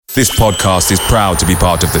This podcast is proud to be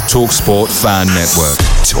part of the TalkSport Fan Network.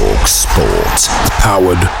 TalkSport.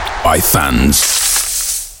 Powered by fans.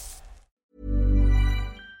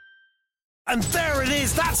 And there it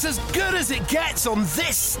is, that's as good as it gets on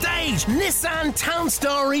this stage. Nissan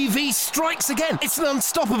Townstar EV strikes again. It's an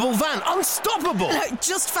unstoppable van, unstoppable.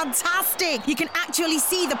 Just fantastic. You can actually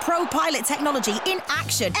see the Pro Pilot technology in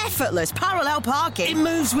action. Effortless parallel parking. It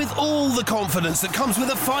moves with all the confidence that comes with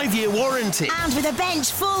a 5-year warranty. And with a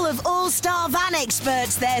bench full of all-star van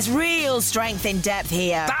experts, there's real strength in depth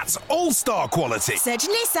here. That's all-star quality. Search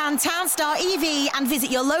Nissan Townstar EV and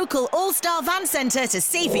visit your local all-star van centre to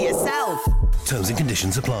see for yourself. Terms and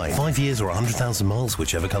conditions apply. 5 years or 100,000 miles,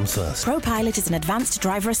 whichever comes first. ProPilot is an advanced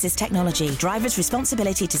driver assist technology. Driver's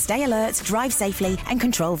responsibility to stay alert, drive safely and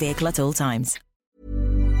control vehicle at all times.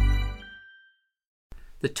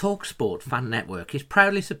 The TalkSport Fan Network is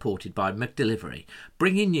proudly supported by McDelivery,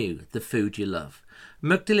 bringing you the food you love.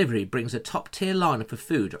 McDelivery brings a top-tier lineup of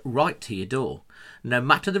food right to your door. No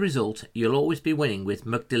matter the result, you'll always be winning with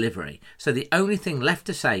McDelivery. So the only thing left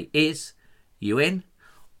to say is, you in?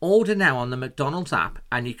 Order now on the McDonald's app,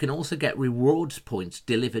 and you can also get rewards points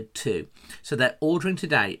delivered too. So that ordering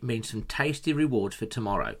today means some tasty rewards for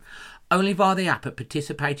tomorrow. Only via the app at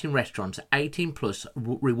participating restaurants. 18 plus,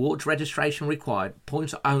 rewards registration required,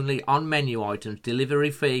 points only on menu items, delivery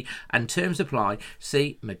fee and terms apply.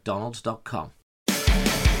 See mcdonalds.com.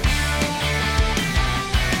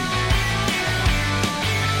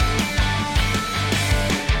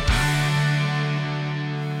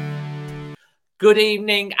 Good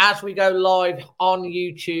evening as we go live on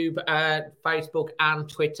YouTube, Facebook and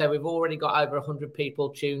Twitter. We've already got over 100 people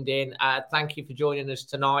tuned in. Thank you for joining us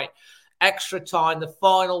tonight. Extra time, the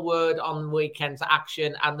final word on the weekend's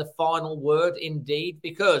action and the final word indeed,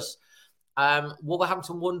 because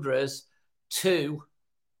Wolverhampton Wanderers 2,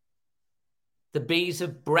 the Bees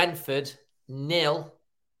of Brentford 0.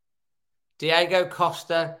 Diego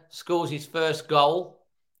Costa scores his first goal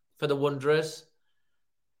for the Wanderers.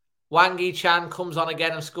 Wang Yi-chan comes on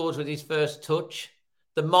again and scores with his first touch.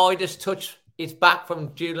 The Midas touch is back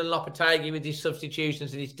from Julian Lopetegui with his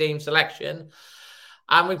substitutions and his team selection.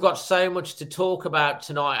 And we've got so much to talk about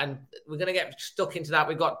tonight, and we're going to get stuck into that.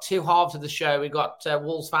 We've got two halves of the show. We've got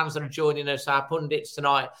Wolves fans that are joining us, our pundits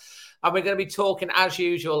tonight. And we're going to be talking, as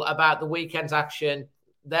usual, about the weekend's action,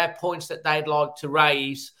 their points that they'd like to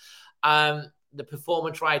raise, the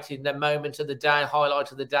performance rating, their moment of the day,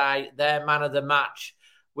 highlight of the day, their man of the match.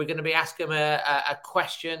 We're going to be asking them a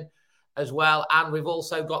question as well. And we've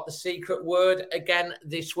also got the secret word again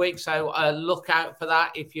this week. So look out for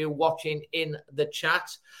that if you're watching in the chat.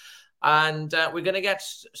 And we're going to get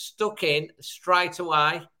stuck in straight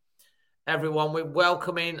away, everyone. We're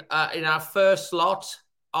welcoming in our first slot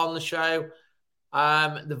on the show,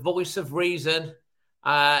 the voice of reason,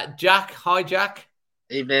 Jack. Hi, Jack.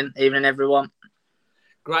 Evening, everyone.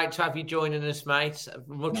 Great to have you joining us, mate.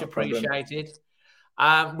 Much appreciated.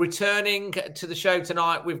 Returning to the show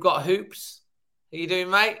tonight, we've got Hoops. How you doing,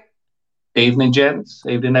 mate? Evening, gents.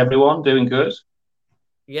 Evening, everyone. Doing good.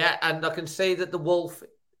 Yeah, and I can see that the wolf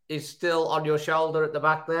is still on your shoulder at the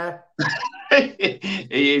back there.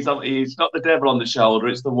 He's not the devil on the shoulder.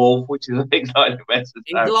 It's the wolf, which is a big side of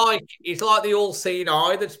the He's like the all-seeing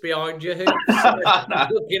eye that's behind you,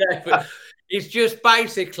 Hoops. He's just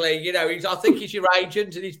basically, I think he's your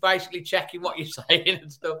agent, and he's basically checking what you're saying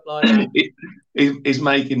and stuff like that. He's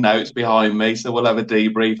making notes behind me, so we'll have a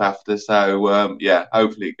debrief after. So,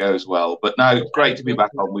 hopefully it goes well. But no, great to be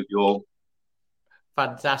back on with you all.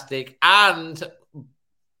 Fantastic. And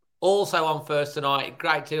also on first tonight,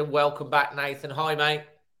 great to welcome back Nathan. Hi, mate.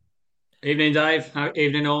 Evening, Dave.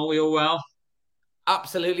 Evening, all. We all well?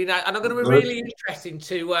 Absolutely, and I'm going to be really interesting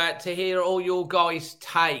to hear all your guys'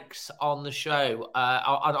 takes on the show,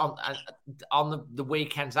 on the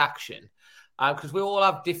weekend's action, because we all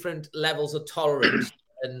have different levels of tolerance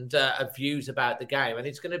and views about the game, and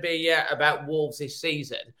it's going to be about Wolves this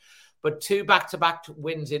season. But 2 back-to-back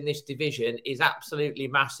wins in this division is absolutely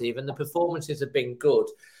massive, and the performances have been good.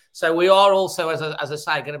 So we are also, as I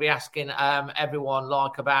say, going to be asking everyone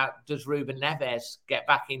about, does Ruben Neves get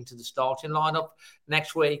back into the starting lineup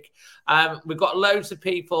next week? We've got loads of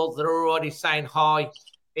people that are already saying hi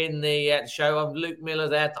in the show. I'm Luke Miller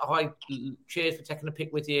there. Hi, cheers for taking a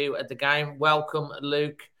pic with you at the game. Welcome,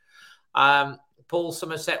 Luke. Paul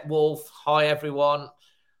Somerset Wolf. Hi, everyone.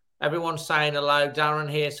 Everyone's saying hello. Darren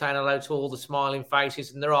here saying hello to all the smiling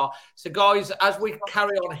faces, and there are. So, guys, as we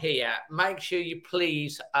carry on here, make sure you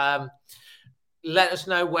please let us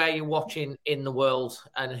know where you're watching in the world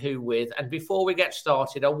and who with. And before we get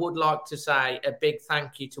started, I would like to say a big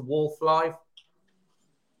thank you to Wolf Live.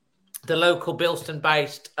 the local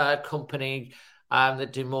Bilston-based company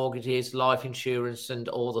that do mortgages, life insurance, and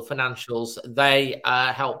all the financials. They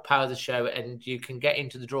help power the show, and you can get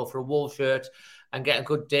into the draw for a wall shirt and get a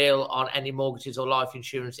good deal on any mortgages or life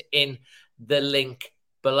insurance in the link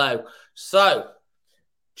below. So,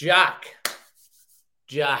 Jack,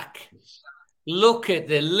 look at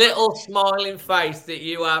the little smiling face that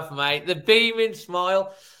you have, mate. The beaming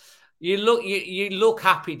smile. You look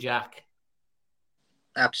happy, Jack.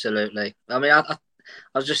 Absolutely. I mean, I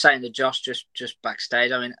was just saying to Josh just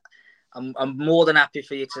backstage. I mean, I'm more than happy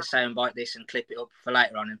for you to soundbite this and clip it up for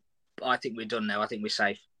later on. But I think we're done now. I think we're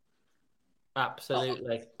safe.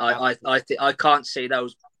 Absolutely. I can't see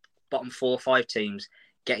those bottom 4 or 5 teams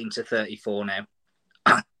getting to 34 now.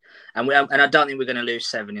 And I don't think we're going to lose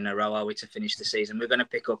 7 in a row, are we, to finish the season? We're going to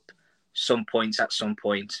pick up some points at some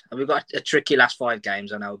point. And we've got a tricky last 5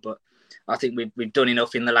 games, I know, but I think we've done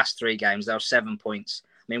enough in the last 3 games. Those 7 points.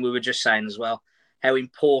 I mean, we were just saying as well how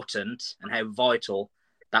important and how vital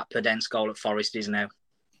that Podence goal at Forest is now.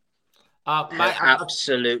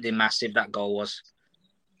 Absolutely massive that goal was.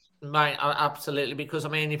 Mate, absolutely. Because, I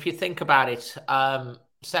mean, if you think about it,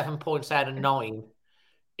 7 points out of 9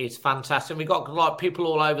 is fantastic. We've got like people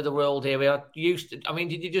all over the world here. We are used to, I mean,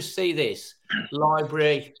 did you just see this?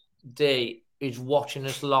 Library D is watching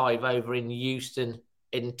us live over in Houston,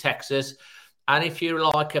 in Texas. And if you're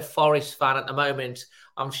like a Forest fan at the moment,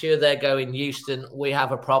 I'm sure they're going, Houston, we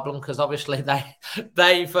have a problem, because obviously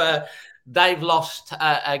they've lost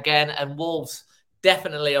again, and Wolves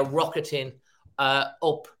definitely are rocketing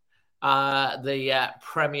up the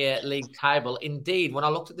Premier League table. Indeed, when I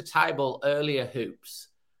looked at the table earlier, Hoops,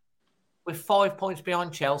 we're 5 points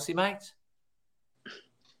behind Chelsea, mate.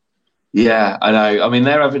 Yeah, I know. I mean,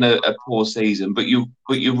 they're having a poor season, but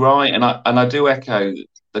you're right, and I do echo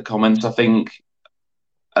the comments. I think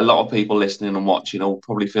a lot of people listening and watching will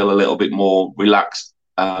probably feel a little bit more relaxed.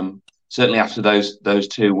 Certainly after those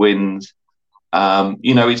 2 wins.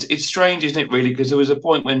 It's strange, isn't it, really? Because there was a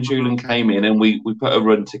point when Julian came in and we put a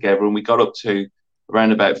run together and we got up to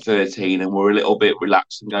around about 13 and we're a little bit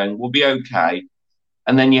relaxed and going, we'll be okay.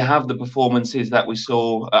 And then you have the performances that we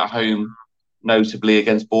saw at home, notably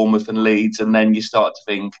against Bournemouth and Leeds, and then you start to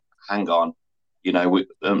think, hang on,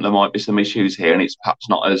 there might be some issues here, and it's perhaps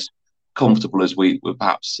not as comfortable as we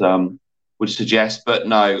perhaps would suggest. But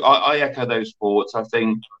no, I echo those thoughts. I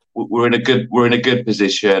think we're in a good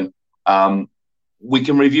position. We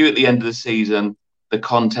can review at the end of the season the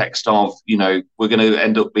context of, we're going to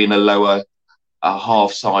end up being a lower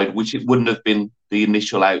half side, which it wouldn't have been the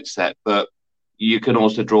initial outset. But you can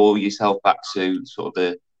also draw yourself back to sort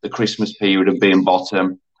of the Christmas period of being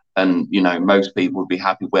bottom. And, most people would be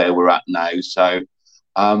happy where we're at now. So,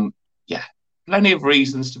 plenty of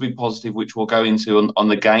reasons to be positive, which we'll go into on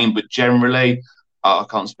the game. But generally, I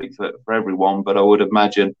can't speak for everyone, but I would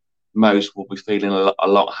imagine most will be feeling a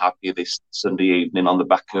lot happier this Sunday evening on the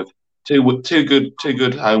back of two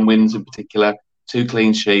good home wins, in particular, 2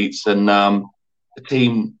 clean sheets, and the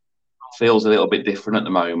team feels a little bit different at the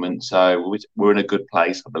moment. So we're in a good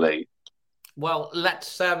place, I believe. Well,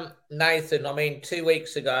 let's Nathan. I mean, 2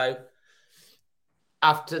 weeks ago,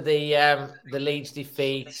 after the Leeds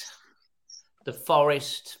defeat, the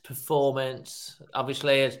Forest performance,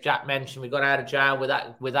 obviously, as Jack mentioned, we got out of jail with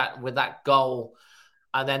that goal.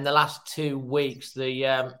 And then the last 2 weeks,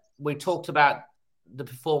 we talked about the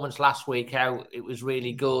performance last week, how it was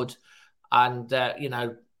really good. And,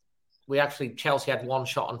 Chelsea had 1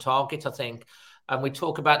 shot on target, I think. And we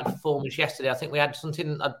talk about the performance yesterday. I think we had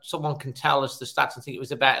something, someone can tell us the stats. I think it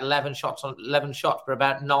was about 11 shots, for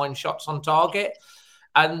about 9 shots on target.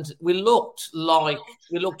 And we looked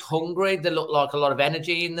hungry. There looked like a lot of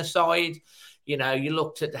energy in the side. You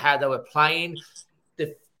looked at how they were playing.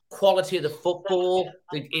 The quality of the football,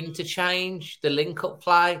 the interchange, the link-up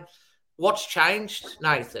play. What's changed,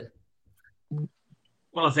 Nathan?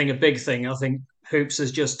 Well, I think a big thing, Hoops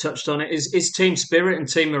has just touched on it, is team spirit and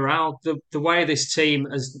team morale. The way this team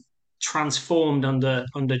has transformed under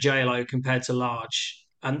JLo compared to Large.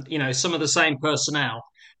 And, some of the same personnel,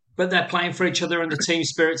 but they're playing for each other and the team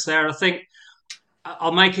spirit's there. I think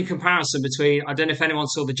I'll make a comparison between, I don't know if anyone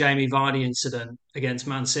saw the Jamie Vardy incident against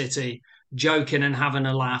Man City, joking and having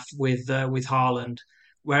a laugh with Haaland.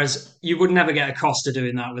 Whereas you would never get a Costa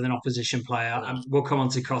doing that with an opposition player. And we'll come on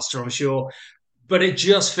to Costa, I'm sure. But it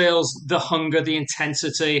just feels the hunger, the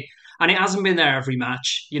intensity. And it hasn't been there every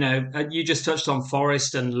match. You just touched on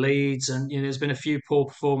Forest and Leeds, and there's been a few poor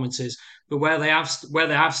performances. But where they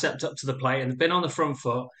have stepped up to the plate and they've been on the front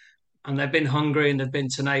foot and they've been hungry and they've been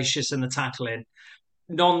tenacious in the tackling,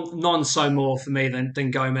 none so more for me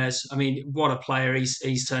than Gomez. I mean, what a player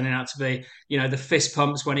he's turning out to be. The fist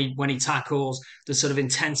pumps when he tackles, the sort of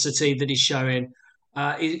intensity that he's showing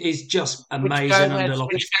is just amazing under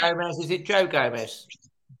Lopez. Which Gomez? Is it Joe Gomez?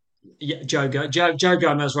 Yeah, Joe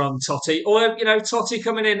Gomez rather than Totti. Or, Totti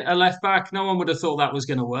coming in a left back, no one would have thought that was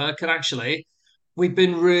going to work. And actually, we've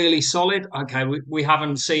been really solid. Okay, we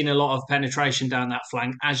haven't seen a lot of penetration down that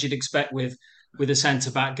flank, as you'd expect with a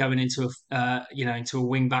centre back going into into a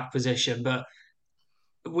wing back position. But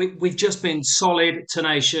we've just been solid,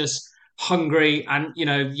 tenacious, hungry, and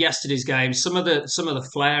yesterday's game, some of the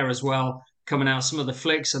flair as well coming out, some of the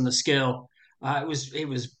flicks and the skill. It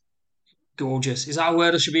was gorgeous. Is that a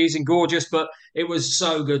word I should be using? Gorgeous, but it was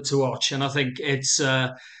so good to watch, and I think it's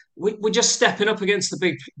we're just stepping up against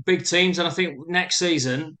the big teams, and I think next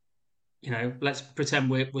season, let's pretend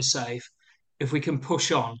we're safe. If we can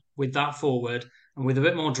push on with that forward and with a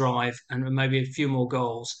bit more drive and maybe a few more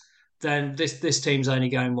goals, then this team's only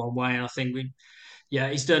going one way, and I think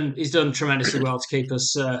he's done tremendously well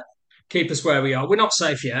to keep us where we are. We're not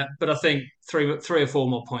safe yet, but I think three or four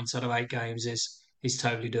more points out of 8 games is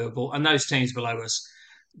totally doable. And those teams below us,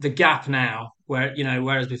 the gap now,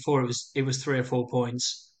 whereas before it was 3 or 4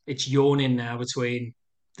 points, it's yawning now between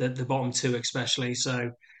the bottom two especially.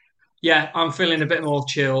 So yeah, I'm feeling a bit more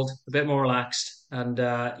chilled, a bit more relaxed, and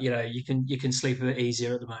you can sleep a bit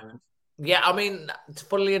easier at the moment. Yeah, I mean,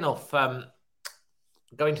 funnily enough,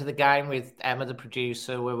 going to the game with Emma, the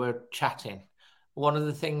producer, where we're chatting, one of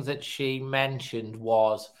the things that she mentioned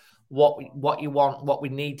was what we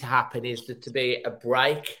need to happen is to be a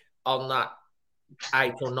break on that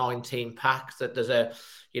 8 or 19 packs, that there's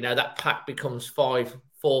that pack becomes 4,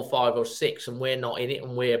 5 or 6 and we're not in it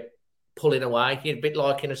and we're pulling away. A bit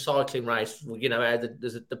like in a cycling race,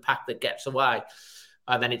 there's the pack that gets away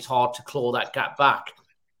and then it's hard to claw that gap back.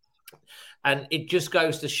 And it just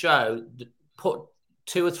goes to show, put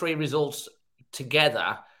 2 or 3 results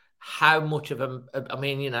together, how much of them,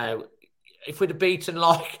 if we'd have beaten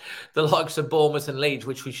like the likes of Bournemouth and Leeds,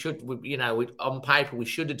 which we should, on paper we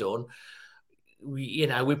should have done,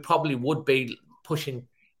 we probably would be pushing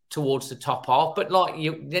towards the top half. But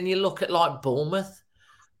then you look at like Bournemouth,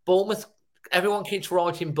 everyone keeps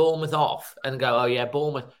writing Bournemouth off and go, oh yeah,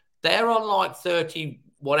 Bournemouth. They're on like 30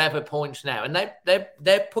 whatever points now, and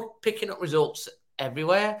they're picking up results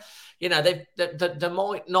everywhere. They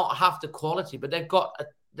might not have the quality, but they've got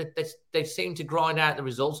they seem to grind out the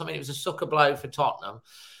results. I mean, it was a sucker blow for Tottenham.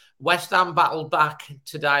 West Ham battled back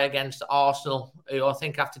today against Arsenal, who I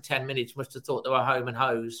think after 10 minutes must have thought they were home and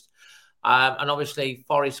hosed. And obviously,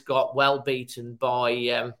 Forest got well beaten by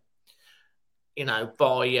Man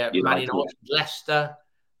United. Leicester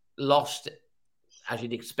lost, as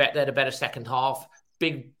you'd expect. They had a better second half.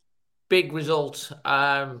 Big result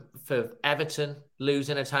for Everton,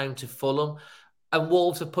 losing at home to Fulham. And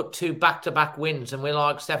Wolves have put 2 back-to-back wins, and we're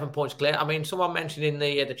like 7 points clear. I mean, someone mentioned in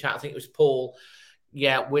the chat, I think it was Paul,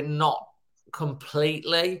 yeah, we're not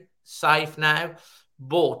completely safe now,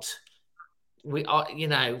 but we are,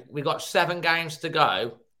 we got 7 games to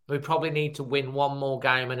go. We probably need to win 1 more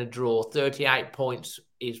game and a draw. 38 points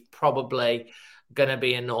is probably going to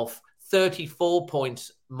be enough. 34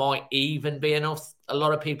 points might even be enough. A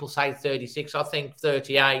lot of people say 36. I think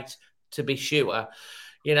 38 to be sure.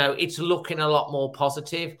 It's looking a lot more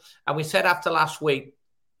positive. And we said after last week,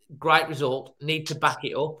 great result, need to back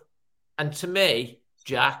it up. And to me,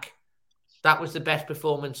 Jack, that was the best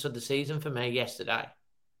performance of the season for me yesterday.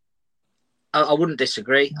 I wouldn't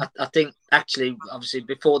disagree. I think, actually, obviously,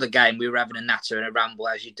 before the game, we were having a natter and a ramble,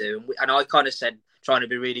 as you do. And I kind of said, trying to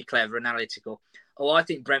be really clever and analytical, I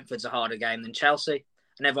think Brentford's a harder game than Chelsea.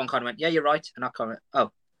 And everyone kind of went, yeah, you're right. And I kind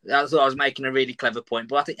of, I thought I was making a really clever point.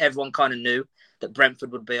 But I think everyone kind of knew that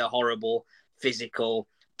Brentford would be a horrible, physical,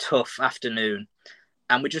 tough afternoon.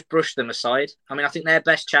 And we just brushed them aside. I mean, I think their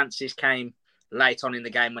best chances came late on in the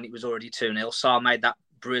game when it was already 2-0. Sarr made that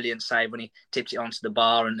brilliant save when he tipped it onto the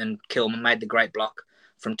bar, and then Kilman made the great block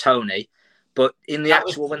from Tony. But in the that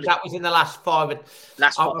was in the last 5.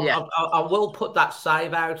 I will put that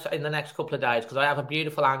save out in the next couple of days because I have a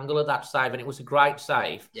beautiful angle of that save, and it was a great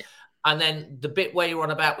save. Yeah. And then the bit where you're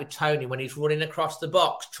on about with Tony when he's running across the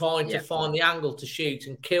box trying to find the angle to shoot,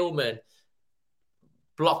 and Kilman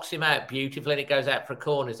blocks him out beautifully and it goes out for a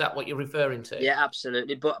corner. Is that what you're referring to? Yeah,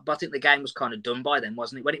 absolutely. But I think the game was kind of done by then,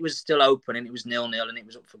 wasn't it? When it was still open and it was 0-0 and it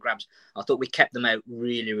was up for grabs, I thought we kept them out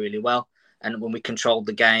really, really well. And when we controlled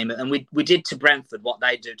the game, and we did to Brentford what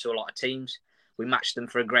they do to a lot of teams. We matched them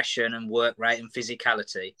for aggression and work rate and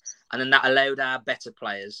physicality. And then that allowed our better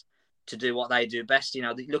players to do what they do best.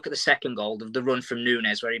 Look at the second goal, the run from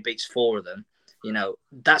Nunes where he beats 4 of them. You know,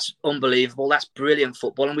 that's unbelievable. That's brilliant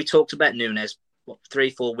football. And we talked about Nunes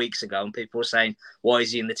 3-4 weeks ago, and people were saying, why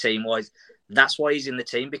is he in the team? That's why he's in the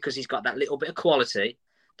team, because he's got that little bit of quality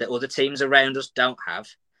that other teams around us don't have.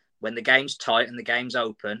 When the game's tight and the game's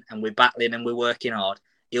open and we're battling and we're working hard,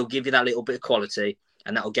 he'll give you that little bit of quality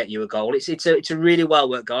and that'll get you a goal. It's a really well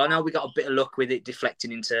worked goal. I know we got a bit of luck with it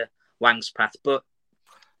deflecting into Wang's path, but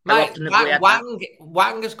mate,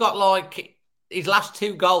 Wang has got like his last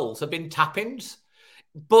 2 goals have been tap-ins,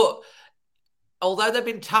 but although they've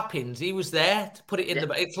been tap-ins, he was there to put it in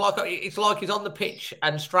the. It's like he's on the pitch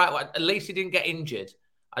and straight away. At least he didn't get injured.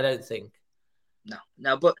 I don't think.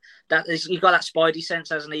 No, but he's got that spidey sense,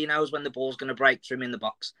 hasn't he? He knows when the ball's going to break through him in the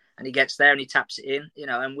box, and he gets there and he taps it in. You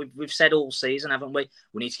know, and we've said all season, haven't we?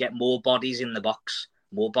 We need to get more bodies in the box,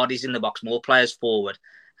 more players forward,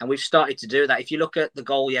 and we've started to do that. If you look at the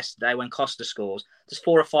goal yesterday when Costa scores, there's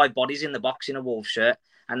 4 or 5 bodies in the box in a Wolves shirt,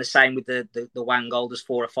 and the same with the Wang goal. There's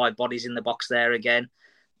 4 or 5 bodies in the box there again.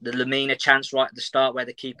 The Lamina chance right at the start where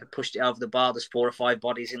the keeper pushed it over the bar, there's 4 or 5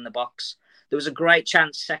 bodies in the box. There was a great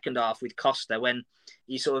chance second half with Costa when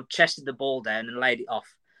he sort of chested the ball down and laid it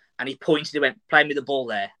off. And he pointed, he went, play me the ball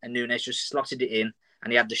there. And Nunes just slotted it in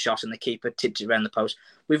and he had the shot and the keeper tipped it around the post.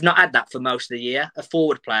 We've not had that for most of the year. A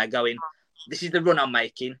forward player going, this is the run I'm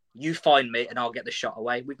making. You find me and I'll get the shot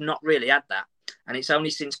away. We've not really had that. And it's only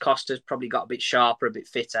since Costa's probably got a bit sharper, a bit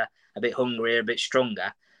fitter, a bit hungrier, a bit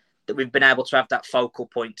stronger, that we've been able to have that focal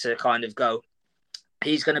point to kind of go,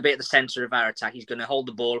 he's going to be at the centre of our attack. He's going to hold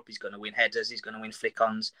the ball up. He's going to win headers. He's going to win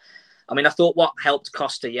flick-ons. I mean, I thought what helped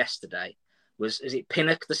Costa yesterday is it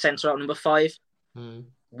Pinnock, the centre out number 5,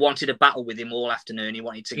 wanted a battle with him all afternoon. He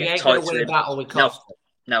wanted to get tight to him. Battle with Costa.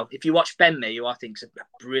 No. If you watch Ben Mee, who I think is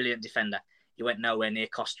a brilliant defender, he went nowhere near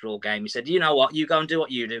Costa all game. He said, you know what? You go and do what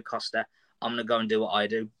you do, Costa. I'm going to go and do what I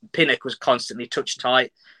do. Pinnock was constantly touch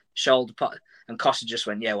tight, shoulder pot, and Costa just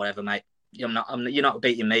went, yeah, whatever, mate. You're not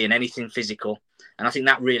beating me in anything physical. And I think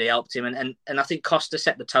that really helped him. And I think Costa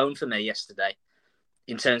set the tone for me yesterday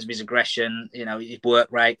in terms of his aggression, you know, his work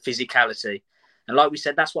rate, physicality. And like we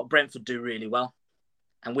said, that's what Brentford do really well.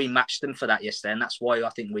 And we matched them for that yesterday. And that's why I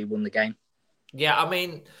think we won the game. Yeah, I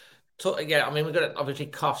mean, we've got obviously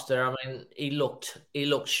Costa. I mean, he looked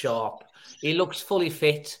sharp. He looks fully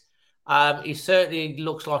fit. He certainly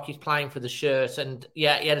looks like he's playing for the shirt, and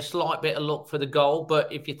yeah, he had a slight bit of luck for the goal.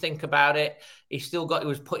 But if you think about it, he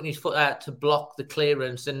was putting his foot out to block the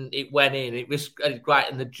clearance, and it went in. It was great,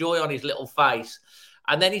 and the joy on his little face.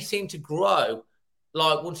 And then he seemed to grow.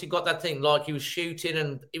 Like once he got that thing, like he was shooting,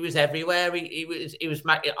 and it was everywhere. He was.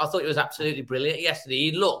 I thought he was absolutely brilliant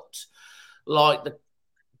yesterday. He looked like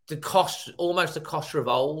almost the Costa of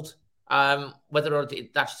old. Whether or not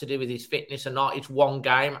that's to do with his fitness or not, it's one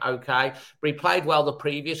game, okay. But he played well the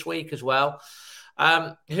previous week as well.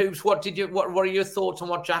 Hoops, what are your thoughts on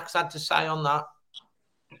what Jack's had to say on that?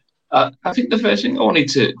 I think the first thing I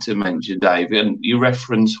wanted to mention, Dave, and you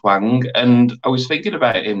referenced Wang, and I was thinking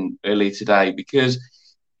about him earlier today because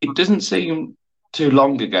it doesn't seem too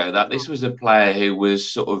long ago that this was a player who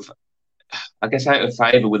was sort of, I guess, out of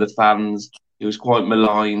favour with the fans. He was quite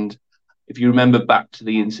maligned. If you remember back to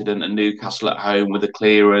the incident at Newcastle at home with the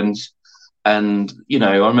clearance, and, you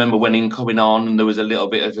know, I remember when him coming on and there was a little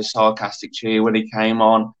bit of a sarcastic cheer when he came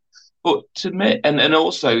on. But to me, and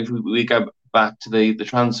also if we go back to the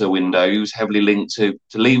transfer window, he was heavily linked to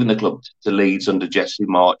leaving the club to Leeds under Jesse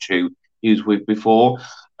March, who he was with before.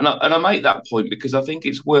 And I make that point because I think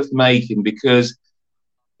it's worth making because,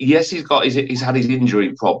 yes, he's had his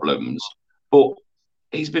injury problems, but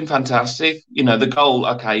he's been fantastic. You know, the goal,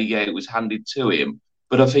 okay, yeah, it was handed to him.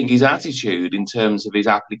 But I think his attitude in terms of his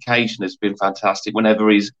application has been fantastic whenever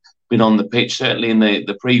he's been on the pitch, certainly in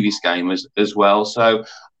the previous game as well. So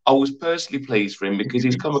I was personally pleased for him because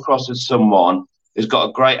he's come across as someone who's got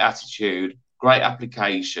a great attitude, great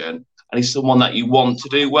application, and he's someone that you want to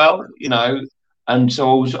do well, you know. And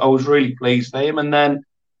so I was really pleased for him. And then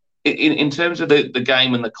in terms of the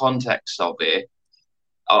game and the context of it,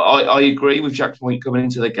 I agree with Jack's point coming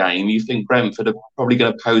into the game. You think Brentford are probably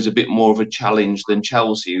going to pose a bit more of a challenge than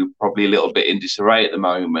Chelsea, who are probably a little bit in disarray at the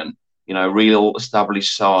moment, you know, real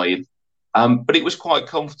established side. But it was quite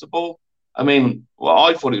comfortable. I mean,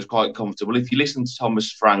 I thought it was quite comfortable. If you listen to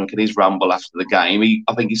Thomas Frank and his ramble after the game,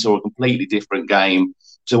 I think he saw a completely different game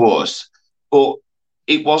to us. But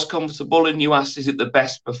it was comfortable, and you asked, is it the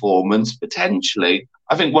best performance? Potentially.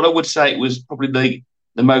 I think what I would say it was probably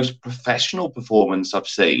the most professional performance I've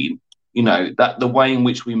seen. You know, that the way in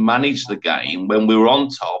which we managed the game when we were on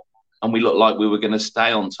top and we looked like we were going to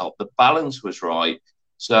stay on top, the balance was right.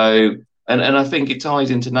 So, and I think it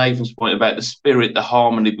ties into Nathan's point about the spirit, the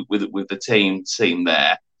harmony with the team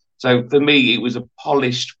there. So for me, it was a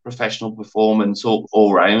polished professional performance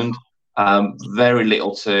all round. Very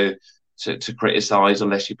little to criticise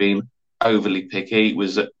unless you're being overly picky. It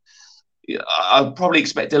was. I'd probably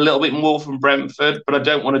expect a little bit more from Brentford, but I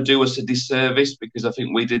don't want to do us a disservice because I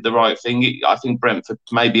think we did the right thing. I think Brentford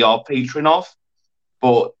maybe are petering off,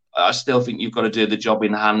 but I still think you've got to do the job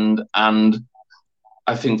in hand. And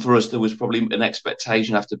I think for us, there was probably an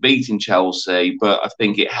expectation after beating Chelsea, but I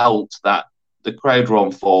think it helped that the crowd were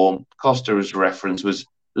on form. Costa, as a reference, was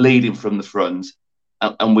leading from the front,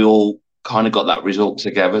 and we all kind of got that result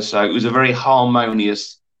together. So it was a very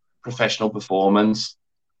harmonious professional performance.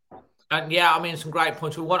 And yeah, I mean, some great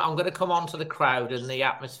points. I'm going to come on to the crowd and the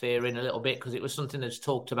atmosphere in a little bit because it was something that's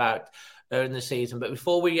talked about in the season. But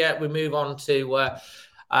before we move on to,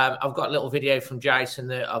 I've got a little video from Jason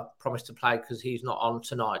that I promised to play because he's not on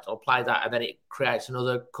tonight. I'll play that, and then it creates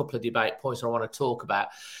another couple of debate points I want to talk about.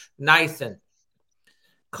 Nathan,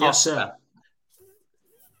 Costa, yes, sir.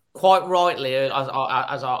 Quite rightly, as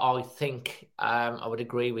I think I would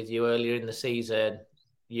agree with you earlier in the season,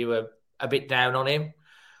 you were a bit down on him.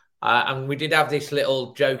 And we did have this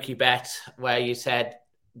little jokey bet where you said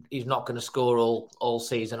he's not going to score all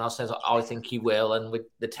season. I said, I think he will, and with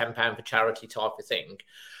the £10 for charity type of thing.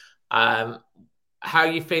 How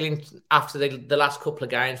are you feeling after the last couple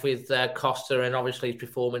of games with Costa and obviously his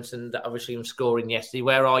performance and obviously him scoring yesterday?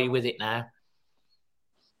 Where are you with it now?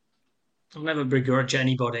 I'll never begrudge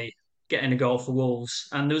anybody getting a goal for Wolves.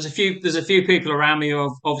 And there's a few people around me who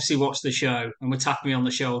have obviously watched the show and were tapping me on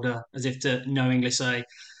the shoulder as if to knowingly say,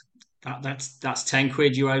 that's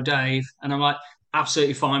 £10 you owe Dave. And I'm like,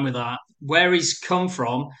 absolutely fine with that. Where he's come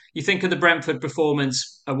from, you think of the Brentford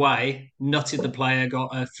performance away, nutted the player,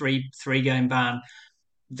 got a three game ban.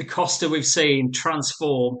 The Costa we've seen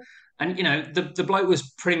transform. And, you know, the bloke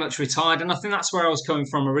was pretty much retired. And I think that's where I was coming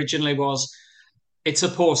from originally was it's a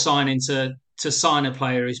poor signing to sign a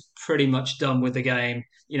player who's pretty much done with the game.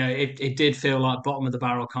 You know, it did feel like bottom of the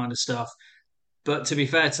barrel kind of stuff. But to be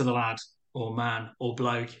fair to the lad, or man, or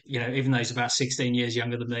bloke, you know, even though he's about 16 years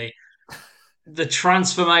younger than me, the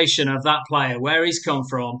transformation of that player, where he's come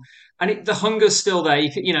from, and the hunger's still there.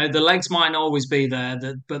 You know, the legs might not always be there,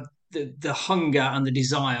 but the hunger and the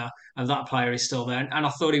desire of that player is still there. And I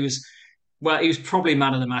thought he was probably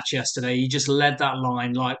man of the match yesterday. He just led that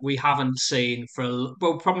line like we haven't seen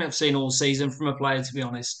probably not seen all season from a player, to be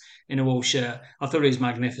honest, in a Wolves shirt. I thought he was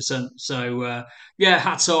magnificent. So, yeah,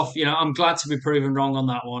 hats off. You know, I'm glad to be proven wrong on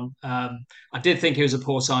that one. I did think he was a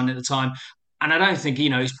poor sign at the time. And I don't think,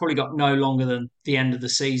 you know, he's probably got no longer than the end of the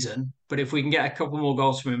season. But if we can get a couple more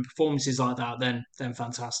goals from him, performances like that, then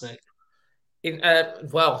fantastic.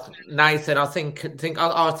 Well, Nathan, I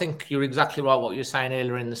think you're exactly right what you're saying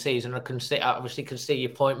earlier in the season. I obviously can see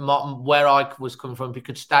your point. Where I was coming from, if he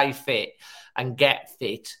could stay fit and get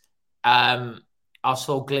fit, I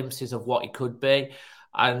saw glimpses of what he could be,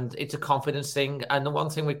 and it's a confidence thing. And the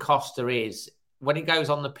one thing with Costa is when he goes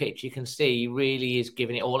on the pitch, you can see he really is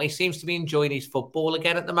giving it all. He seems to be enjoying his football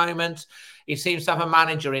again at the moment. He seems to have a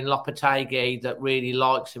manager in Lopetegui that really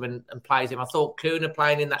likes him and plays him. I thought Kuna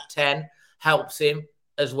playing in that 10 helps him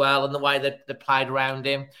as well, and the way that they played around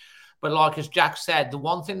him. But like as Jack said, the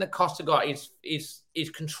one thing that Costa got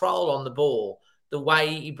is control on the ball, the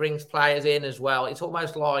way he brings players in as well. It's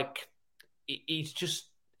almost like he's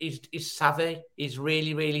savvy. He's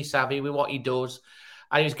really, really savvy with what he does,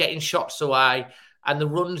 and he's getting shots away. And the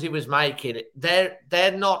runs he was making,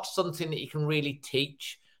 they're not something that you can really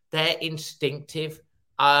teach. They're instinctive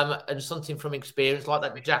and something from experience, like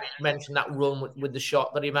that Jack mentioned, that run with the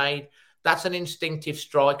shot that he made. That's an instinctive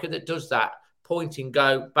striker that does that. Pointing,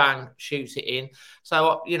 go, bang, shoots it in.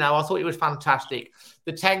 So, you know, I thought it was fantastic.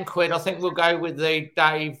 The £10, I think we'll go with the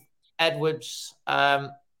Dave Edwards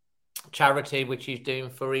charity, which he's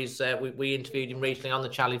doing for his... we interviewed him recently on the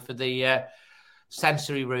challenge for the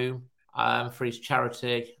sensory room for his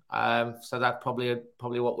charity. So that's probably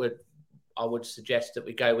what I would suggest that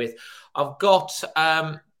we go with. I've got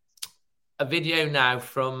a video now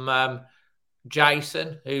from...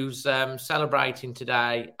 Jason, who's celebrating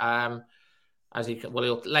today, he'll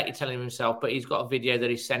let you tell him himself, but he's got a video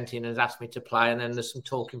that he sent in and has asked me to play, and then there's some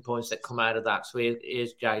talking points that come out of that. So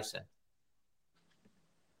here's Jason.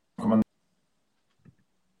 Come on.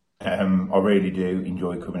 I really do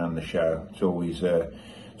enjoy coming on the show. It's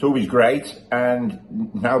always great.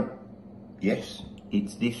 And now, yes,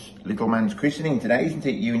 it's this little man's christening today, isn't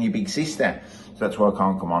it? You and your big sister. So that's why I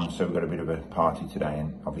can't come on. So we've got a bit of a party today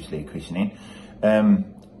and obviously a christening.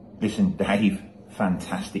 Listen, Dave,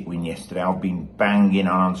 fantastic win yesterday. I've been banging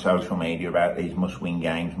on social media about these must-win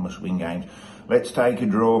games. Let's take a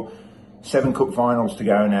draw. 7 cup finals to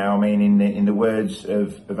go now. I mean, in the words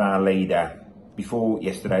of our leader, before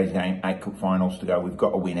yesterday's game, 8 cup finals to go. We've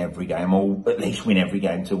got to win every game, or at least win every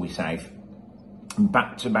game until we're safe. And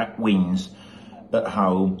back-to-back wins at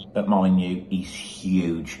home at Molineux is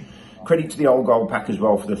huge. Credit to the old goal pack as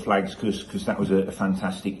well for the flags, because that was a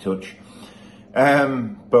fantastic touch.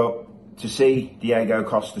 But to see Diego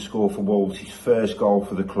Costa score for Wolves, his first goal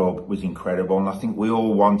for the club, was incredible. And I think we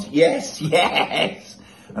all want, yes!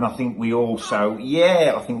 And I think we also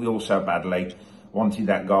badly wanted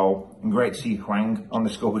that goal. And great to see Huang on the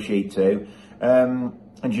score sheet too. And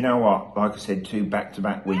you know what? Like I said, 2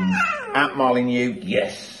 back-to-back wins at Molineux.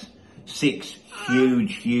 Yes. 6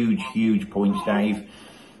 huge points, Dave.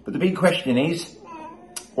 But the big question is,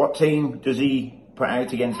 what team does he put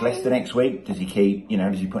out against Leicester next week? Does he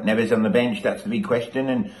does he put Neves on the bench? That's the big question.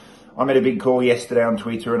 And I made a big call yesterday on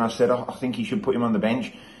Twitter and I said, I think he should put him on the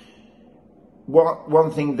bench.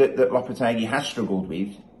 One thing that Lopetegui has struggled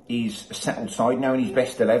with is a settled side now in his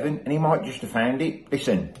best 11, and he might just have found it.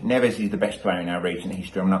 Listen, Neves is the best player in our recent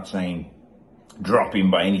history. I'm not saying drop him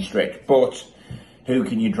by any stretch, but who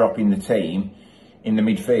can you drop in the team in the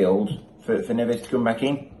midfield for Neves to come back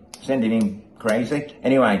in? Sending him crazy.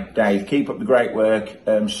 Anyway, Dave, keep up the great work.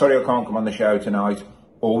 Sorry I can't come on the show tonight.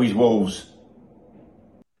 Always Wolves.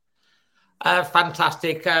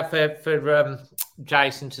 Fantastic for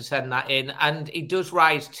Jason to send that in, and he does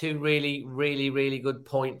raise 2 really good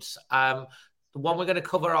points. The one we're going to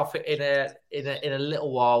cover off in a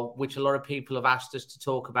little while, which a lot of people have asked us to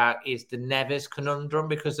talk about, is the Neves conundrum,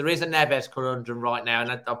 because there is a Neves conundrum right now,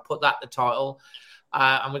 and I'll put that in the title.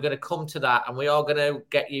 And we're going to come to that, and we are going to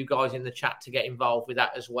get you guys in the chat to get involved with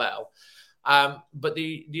that as well. But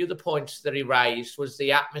the other points that he raised was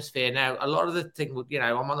the atmosphere. Now, a lot of the thing,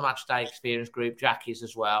 I'm on the Match Day Experience group, Jackie's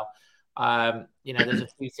as well. There's a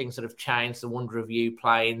few things that have changed. The wonder of you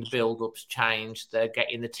playing, the build-up's changed. They're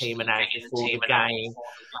getting the team announced before the game.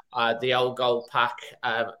 The old goal pack,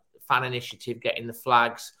 fan initiative, getting the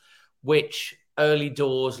flags, which early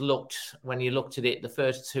doors when you looked at it, the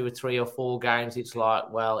first 2 or 3 or 4 games, it's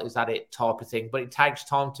like, well, is that it type of thing? But it takes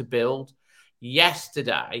time to build.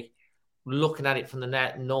 Yesterday, looking at it from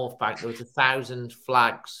the North Bank, there was 1,000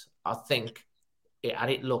 flags, I think,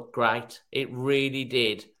 and it looked great. It really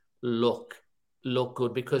did look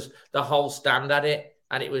good, because the whole stand at it,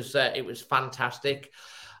 and it was fantastic.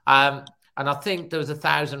 And I think there was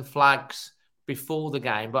 1,000 flags before the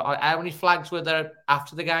game, but how many flags were there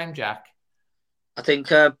after the game, Jack? I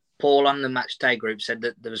think Paul on the Match Day group said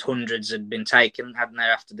that there was hundreds had been taken, hadn't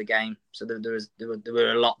there, after the game. So there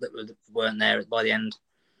were a lot that weren't there by the end.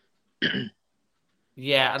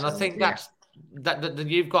 Yeah, and so, I think that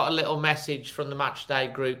you've got a little message from the Match Day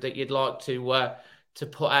group that you'd like to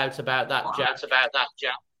put out about that, Jack.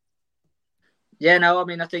 Yeah, no, I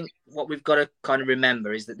mean, I think what we've got to kind of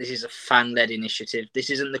remember is that this is a fan-led initiative. This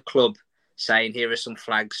isn't the club saying, here are some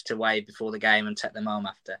flags to wave before the game and take them home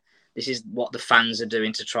after. This is what the fans are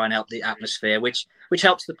doing to try and help the atmosphere, which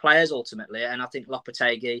helps the players ultimately. And I think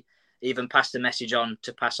Lopetegui even passed the message on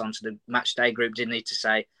to pass on to the Match Day group, didn't he, to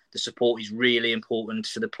say the support is really important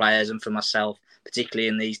for the players and for myself, particularly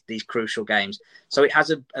in these crucial games. So it has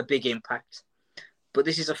a big impact. But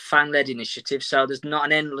this is a fan-led initiative, so there's not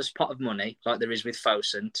an endless pot of money like there is with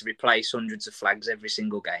Fosun to replace hundreds of flags every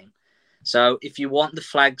single game. So if you want the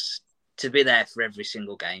flags to be there for every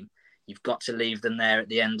single game, you've got to leave them there at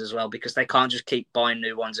the end as well, because they can't just keep buying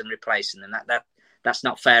new ones and replacing them. That's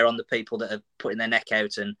not fair on the people that are putting their neck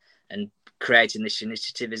out and creating this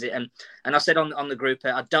initiative, is it? And I said on the group,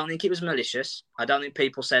 I don't think it was malicious. I don't think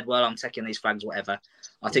people said, well, I'm taking these flags, whatever.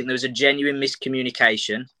 I think there was a genuine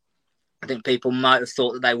miscommunication. I think people might have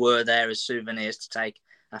thought that they were there as souvenirs to take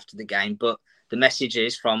after the game, but the message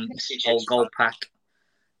is from Old Gold Pack.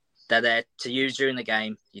 They're there to use during the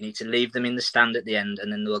game. You need to leave them in the stand at the end,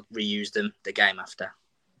 and then they'll reuse them the game after.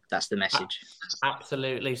 That's the message.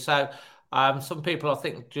 Absolutely. So some people, I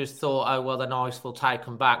think, just thought, oh, well, they're nice, we'll take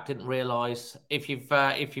them back. Didn't realise if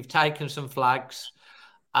you've taken some flags,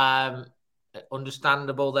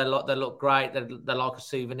 understandable. They look great. They're like a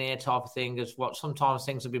souvenir type of thing. Is what sometimes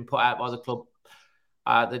things have been put out by the club.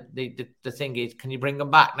 The thing is, can you bring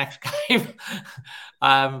them back next game?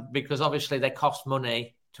 Because obviously they cost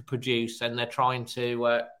money to produce, and they're trying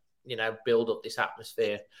to build up this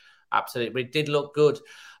atmosphere. Absolutely, but it did look good.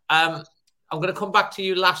 I'm going to come back to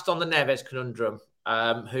you last on the Neves conundrum.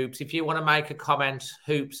 Hoops, if you want to make a comment,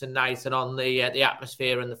 Hoops and Nathan, on the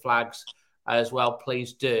atmosphere and the flags as well,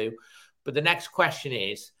 please do. But the next question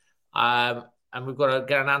is, and we've got to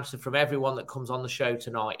get an answer from everyone that comes on the show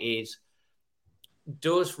tonight, is,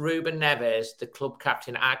 does Ruben Neves, the club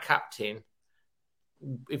captain, our captain,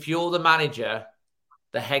 if you're the manager,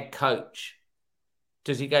 the head coach,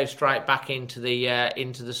 does he go straight back into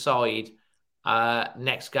the side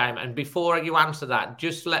next game? And before you answer that,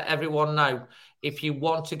 just let everyone know, if you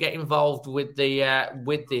want to get involved with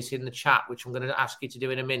this in the chat, which I'm going to ask you to do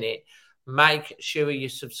in a minute, make sure you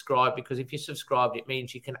subscribe, because if you subscribe, it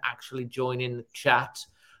means you can actually join in the chat.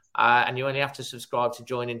 And you only have to subscribe to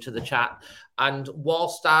join into the chat. And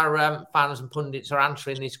whilst our fans and pundits are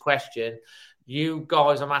answering this question, you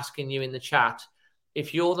guys, I'm asking you in the chat,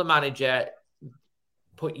 if you're the manager,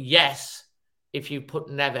 put yes if you put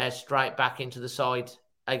Neves straight back into the side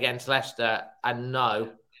against Leicester, and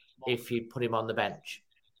no if you put him on the bench.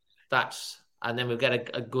 And then we'll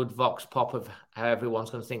get a good vox pop of how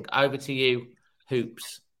everyone's going to think. Over to you,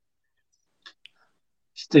 Hoops.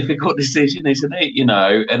 It's a difficult decision, isn't it?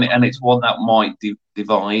 And it's one that might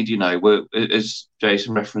divide. As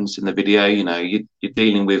Jason referenced in the video, you're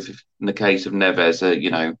dealing with, in the case of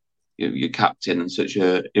Neves, your captain and such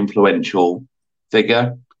a influential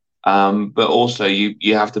figure. But also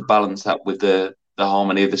you have to balance that with the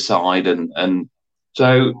harmony of the side, and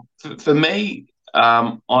so for me,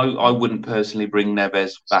 I wouldn't personally bring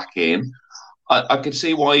Neves back in. I could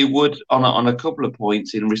see why you would on a couple of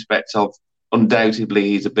points, in respect of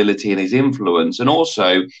undoubtedly his ability and his influence, and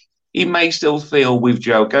also he may still feel with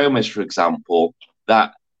Joe Gomez, for example,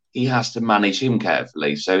 that he has to manage him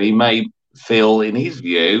carefully. So he may feel, in his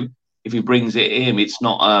view, if he brings it in, it's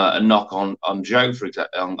not a knock on Joe, for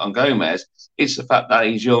example, on Gomez. It's the fact that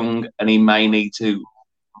he's young and he may need to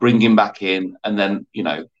bring him back in and then,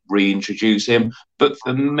 reintroduce him. But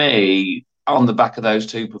for me, on the back of those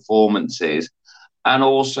two performances, and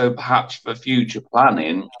also perhaps for future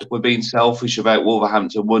planning, if we're being selfish about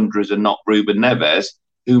Wolverhampton Wanderers and not Ruben Neves,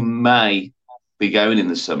 who may be going in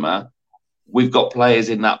the summer, we've got players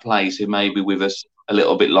in that place who may be with us a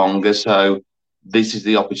little bit longer. So this is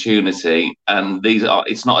the opportunity, and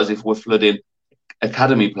it's not as if we're flooding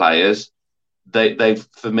academy players. They've,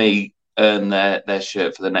 for me, earned their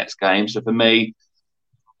shirt for the next game. So for me,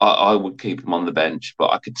 I would keep him on the bench,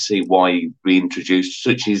 but I could see why he reintroduced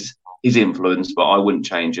such his influence, but I wouldn't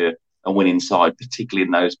change a winning side, particularly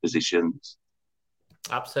in those positions.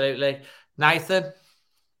 Absolutely. Nathan?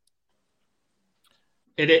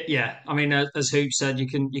 Yeah. I mean, as Hoop said, you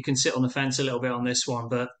can sit on the fence a little bit on this one,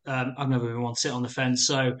 but I've never been one to sit on the fence.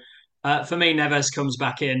 So for me, Neves comes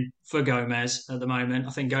back in for Gomez at the moment. I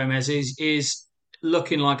think Gomez is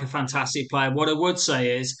looking like a fantastic player. What I would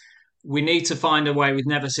say is, we need to find a way with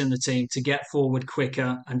Neves in the team to get forward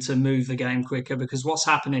quicker and to move the game quicker, because what's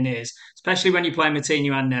happening is, especially when you play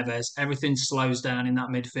Moutinho and Neves, everything slows down in that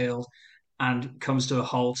midfield and comes to a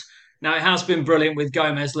halt. Now, it has been brilliant with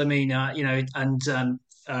Gomez, Lemina, and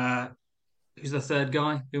who's the third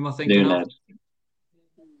guy? Who am I thinking of?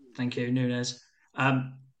 Thank you, Nunes.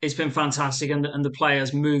 It's been fantastic, and the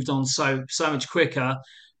players moved on so much quicker.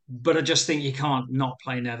 But I just think you can't not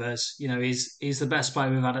play Neves. He's the best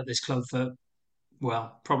player we've had at this club for,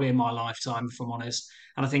 well, probably in my lifetime, if I'm honest.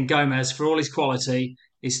 And I think Gomez, for all his quality,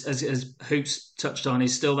 is, as Hoops touched on,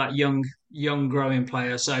 is still that young growing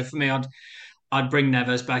player. So for me, I'd bring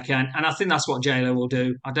Neves back in, and I think that's what J-Lo will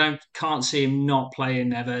do. Can't see him not playing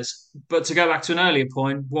Neves. But to go back to an earlier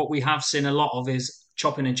point, what we have seen a lot of is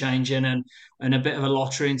chopping and changing and a bit of a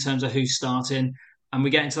lottery in terms of who's starting. And we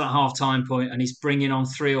get into that half-time point and he's bringing on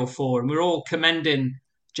 3 or 4. And we're all commending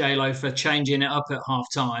J-Lo for changing it up at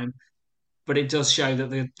half-time. But it does show that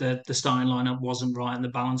the starting lineup wasn't right and the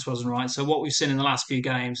balance wasn't right. So what we've seen in the last few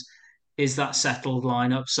games is that settled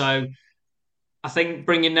lineup. So I think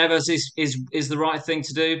bringing Neves is the right thing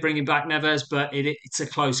to do, bringing back Neves, but it's a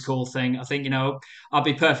close call thing. I think, I'd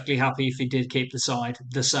be perfectly happy if he did keep the side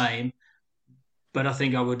the same. But I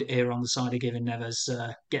think I would err on the side of getting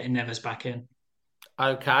Neves back in.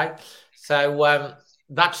 Okay, so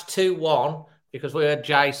that's 2-1, because we heard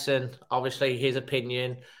Jason, obviously his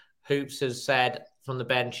opinion. Hoops has said from the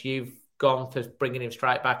bench, you've gone for bringing him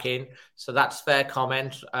straight back in. So that's fair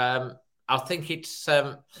comment. I think it's,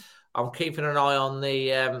 I'm keeping an eye on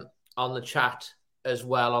the chat as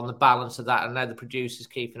well, on the balance of that. I know the producer's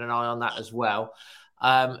keeping an eye on that as well.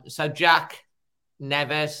 So Jack,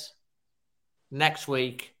 Neves, next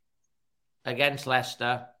week against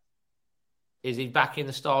Leicester, is he back in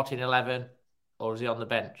the starting 11 or is he on the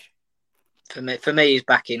bench? For me, he's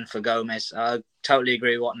back in for Gomez. I totally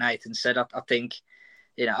agree with what Nathan said. I think,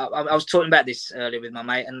 I was talking about this earlier with my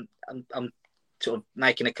mate, and I'm sort of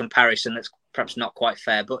making a comparison that's perhaps not quite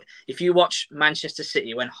fair. But if you watch Manchester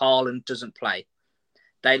City when Haaland doesn't play,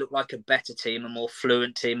 they look like a better team, a more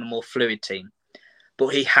fluent team, a more fluid team. But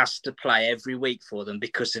he has to play every week for them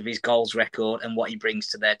because of his goals record and what he brings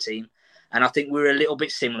to their team. And I think we're a little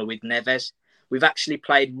bit similar with Neves. We've actually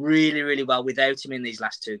played really, really well without him in these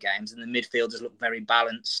last two games, and the midfielders look very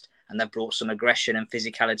balanced, and they've brought some aggression and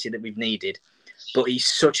physicality that we've needed. But he's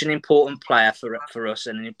such an important player for us,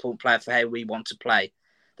 and an important player for how we want to play,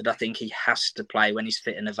 that I think he has to play when he's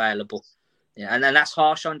fit and available. Yeah, and then that's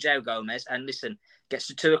harsh on Joe Gomez. And listen, gets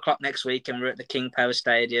to 2:00 next week, and we're at the King Power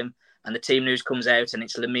Stadium, and the team news comes out, and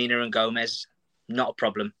it's Lemina and Gomez. Not a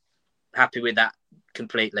problem. Happy with that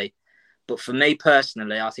completely. But for me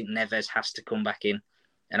personally, I think Neves has to come back in.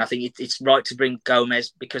 And I think it's right to bring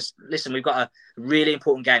Gomez because, listen, we've got a really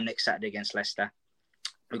important game next Saturday against Leicester.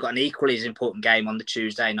 We've got an equally as important game on the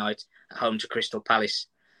Tuesday night at home to Crystal Palace.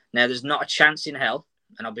 Now, there's not a chance in hell,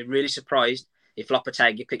 and I'll be really surprised if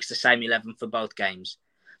Lopetegui picks the same 11 for both games.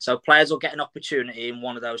 So players will get an opportunity in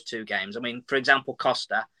one of those two games. I mean, for example,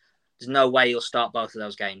 Costa, there's no way he'll start both of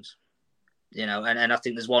those games. You know, and I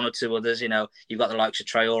think there's one or two others. You know, you've got the likes of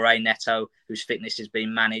Traore, Neto, whose fitness is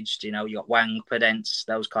being managed. You know, you've got Wang, Podence,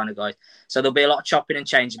 those kind of guys. So there'll be a lot of chopping and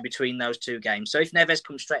changing between those two games. So if Neves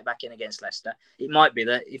comes straight back in against Leicester, it might be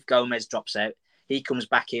that if Gomez drops out, he comes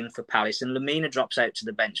back in for Palace, and Lemina drops out to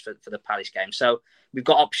the bench for the Palace game. So we've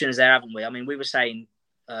got options there, haven't we? I mean, we were saying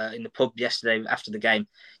in the pub yesterday after the game,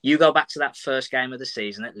 you go back to that first game of the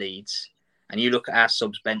season at Leeds, and you look at our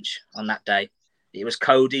subs bench on that day. It was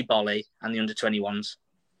Cody, Bolly, and the under-21s.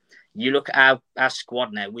 You look at our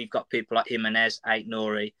squad now. We've got people like Jimenez,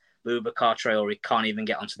 Ait-Nouri, Boubacar Traore can't even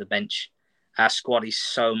get onto the bench. Our squad is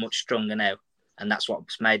so much stronger now, and that's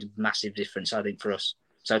what's made a massive difference, I think, for us.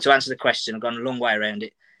 So to answer the question, I've gone a long way around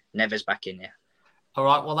it. Neves back in here. All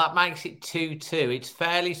right, well, that makes it 2-2. It's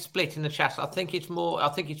fairly split in the chat. I think it's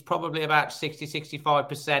probably about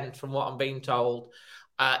 60-65% from what I'm being told.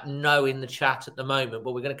 No in the chat at the moment,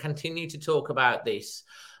 but we're going to continue to talk about this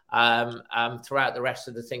throughout the rest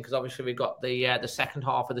of the thing because obviously we've got the second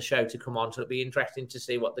half of the show to come on, so it'll be interesting to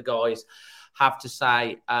see what the guys have to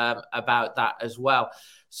say about that as well.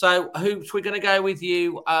 So, Hoops, we're going to go with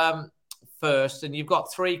you first, and you've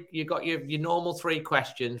got your normal three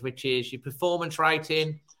questions, which is your performance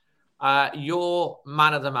rating, your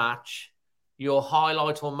man of the match, your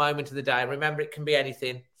highlight or moment of the day. Remember, it can be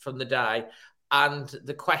anything from the day. And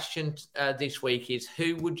the question this week is,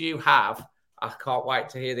 who would you have? I can't wait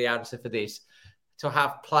to hear the answer for this. To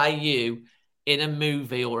have play you in a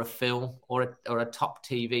movie or a film or a top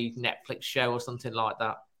TV Netflix show or something like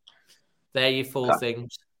that. There are your four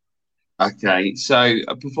things. Okay, so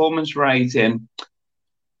a performance rating,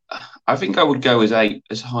 I think I would go as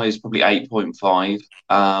high as probably 8.5.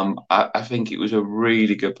 I think it was a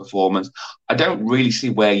really good performance. I don't really see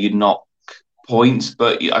where you knock points,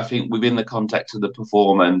 but I think within the context of the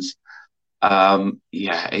performance,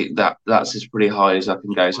 that's as pretty high as I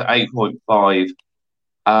can go. So 8.5.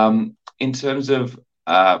 In terms of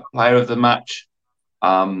player of the match,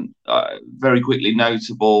 very quickly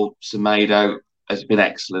notable, Semedo has been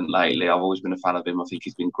excellent lately. I've always been a fan of him. I think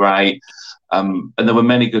he's been great. And there were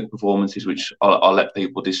many good performances, which I'll let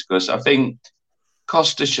people discuss. I think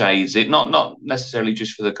Costa shades it, not necessarily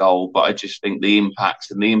just for the goal, but I just think the impact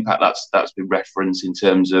that's been referenced in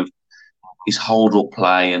terms of his hold-up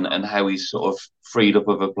play and how he's sort of freed up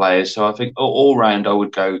other players. So I think all round I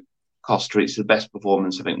would go Costa. It's the best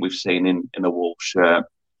performance I think we've seen in a Wolves shirt.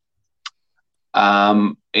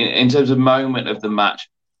 In terms of moment of the match,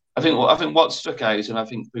 I think what stuck out, and I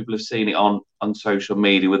think people have seen it on social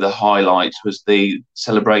media with the highlights, was the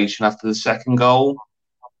celebration after the second goal.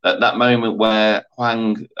 That moment where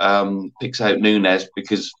Hwang picks out Nunes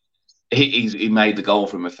because he made the goal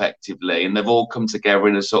for him effectively, and they've all come together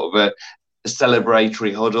in a sort of a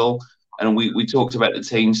celebratory huddle. And we talked about the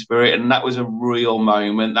team spirit, and that was a real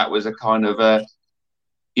moment. That was a kind of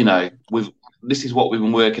this is what we've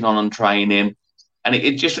been working on training, and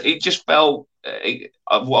it just felt.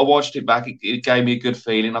 I watched it back. It gave me a good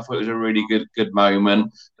feeling. I thought it was a really good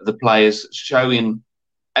moment. The players showing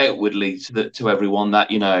outwardly to everyone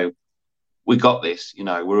that we got this.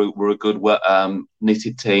 We're a good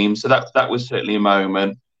knitted team. So that was certainly a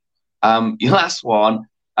moment. Your last one.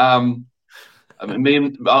 I'm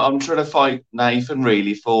trying to fight Nathan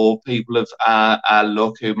really for people of our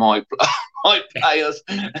luck who might play us,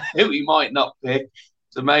 who we might not pick.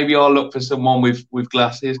 So maybe I'll look for someone with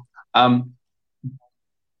glasses.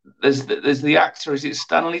 There's the actor. Is it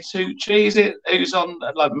Stanley Tucci? Is it who's on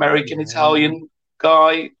like American Italian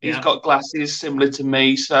guy? He's got glasses similar to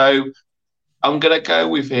me, so I'm gonna go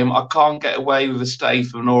with him. I can't get away with a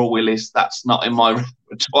Statham or a Willis. That's not in my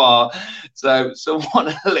repertoire. So someone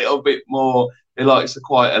a little bit more who likes a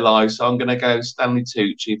quieter life. So I'm gonna go Stanley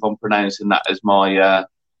Tucci if I'm pronouncing that as my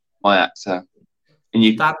actor. And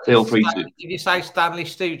you feel free to. Did you say Stanley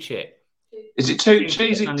Stucci? Is it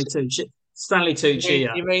Tucci? Stanley Tucci. Stanley Tucci,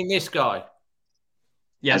 yeah. You mean this guy?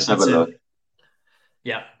 Yeah, Let's have a look.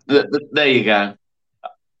 Yeah. There you go.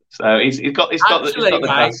 So he's got the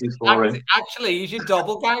glasses for him. Actually, he's your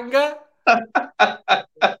doppelganger.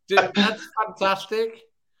 Dude, that's fantastic.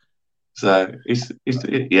 So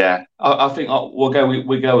yeah. I think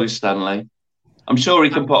we go with Stanley. I'm sure he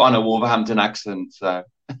can put on a Wolverhampton accent. So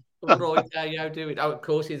right, yeah, do it. Oh, of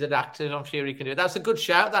course, he's an actor, and I'm sure he can do it. That's a good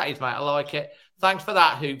shout, that is, mate. I like it. Thanks for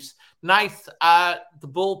that, Hoops. Nath, the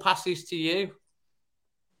ball passes to you.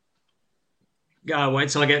 Wait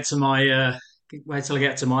till I get to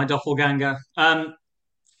my doppelganger.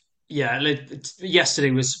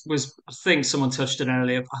 Yesterday was I think someone touched it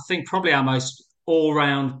earlier. I think probably our most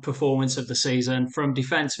all-round performance of the season, from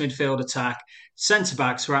defence, midfield, attack. Centre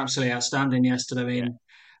backs were absolutely outstanding yesterday. I mean,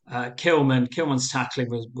 Kilman's tackling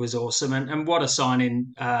was awesome, and what a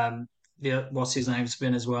signing! What's his name's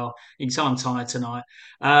been as well. You can tell I'm tired tonight.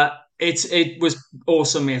 It was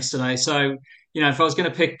awesome yesterday. So, if I was going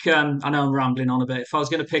to pick, I know I'm rambling on a bit. If I was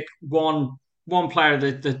going to pick one player of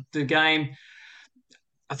the game,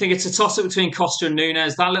 I think it's a toss-up between Costa and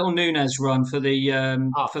Nunes. That little Nunes run for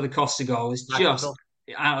the Costa goal is just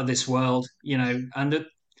out of this world, and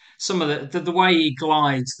some of the way he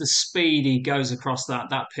glides, the speed he goes across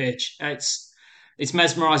that pitch, it's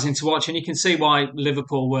mesmerising to watch, and you can see why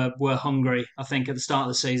Liverpool were hungry. I think at the start of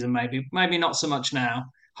the season, maybe not so much now.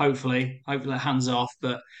 Hopefully hands off.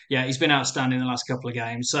 But yeah, he's been outstanding the last couple of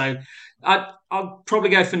games. So I'll probably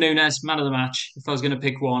go for Nunes, man of the match, if I was going to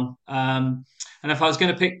pick one. And if I was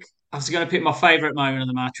going to pick my favourite moment of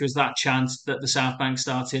the match, was that chance that the South Bank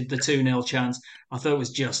started, the 2-0 chance. I thought it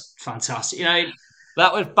was just fantastic.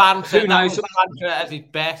 That was banter. Who knows? That was banter at his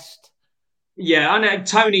best. Yeah, I know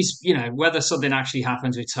Tony's. Whether something actually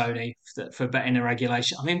happens with Tony for betting a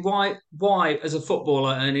regulation. I mean, why as a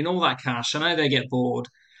footballer earning all that cash? I know they get bored,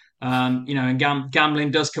 and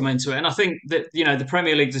gambling does come into it. And I think that the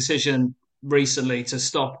Premier League decision recently to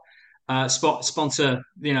stop sponsor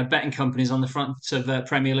betting companies on the front of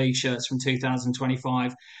Premier League shirts from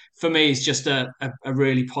 2025 for me is just a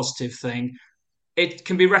really positive thing. It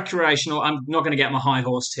can be recreational. I'm not going to get my high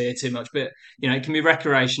horse here too much, but it can be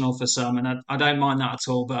recreational for some, and I don't mind that at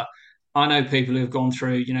all. But I know people who've gone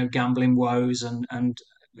through gambling woes and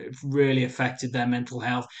it really affected their mental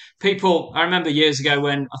health. I remember years ago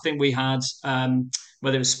when I think we had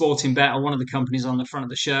whether it was Sporting Bet or one of the companies on the front of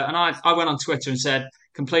the shirt, and I went on Twitter and said,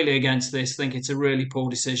 completely against this, think it's a really poor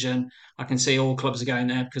decision. I can see all clubs are going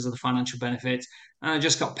there because of the financial benefits. And I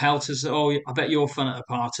just got pelters. Oh, I bet you're fun at a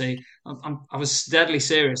party. I was deadly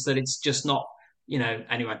serious that it's just not.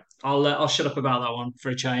 Anyway, I'll shut up about that one for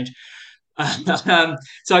a change. So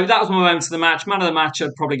that was my moment of the match. Man of the match,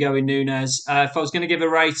 I'd probably go with Nunes. If I was going to give a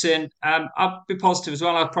rating, I'd be positive as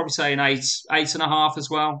well. I'd probably say an 8.5 as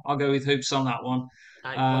well. I'll go with Hoops on that one,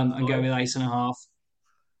 and go with 8.5.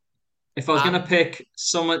 If I was going to pick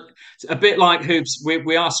someone a bit like Hoops,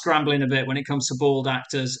 we are scrambling a bit when it comes to bald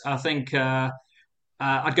actors. I think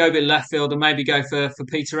I'd go a bit left field and maybe go for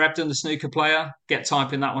Peter Ebdon, the snooker player. Get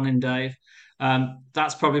typing that one in, Dave.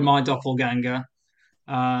 That's probably my doppelganger.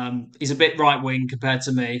 He's a bit right wing compared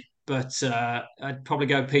to me, but I'd probably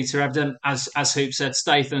go Peter Ebdon. As Hoops said,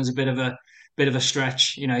 Statham's a bit of a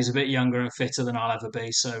stretch. He's a bit younger and fitter than I'll ever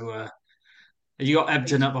be. So you got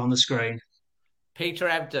Ebdon up on the screen. Peter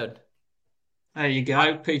Ebdon. There you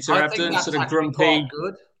go, Peter Ebdon, sort of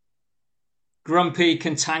grumpy,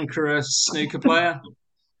 cantankerous snooker player.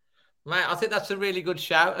 Mate, I think that's a really good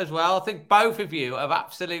shout as well. I think both of you have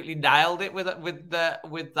absolutely nailed it with that,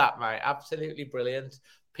 mate. Absolutely brilliant.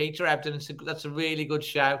 Peter Ebdon, that's a really good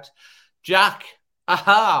shout. Jack,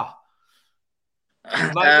 aha.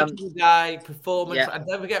 Moment of the day, performance. Yeah. And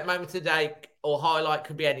don't forget, moment of the day or highlight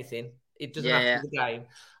could be anything. It doesn't have to be the game.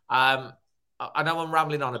 I know I'm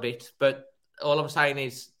rambling on a bit, but all I'm saying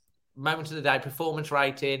is moment of the day, performance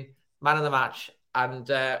rating, man of the match, and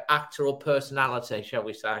actor or personality, shall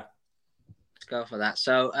we say. Let's go for that.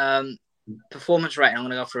 So, performance rating, I'm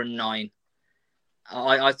going to go for a 9.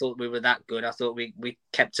 I thought we were that good. I thought we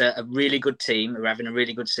kept a really good team. We were having a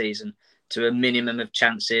really good season to a minimum of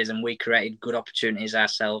chances, and we created good opportunities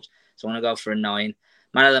ourselves. So I want to go for a 9.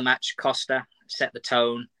 Man of the match, Costa, set the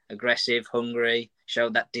tone, aggressive, hungry,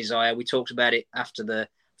 showed that desire. We talked about it after the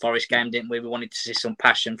Forest game, didn't we? We wanted to see some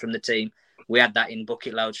passion from the team. We had that in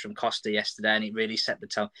bucket loads from Costa yesterday, and it really set the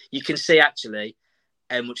tone. You can see actually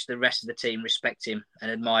how much the rest of the team respect him and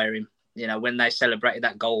admire him. When they celebrated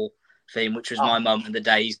that goal for him, which was my moment of the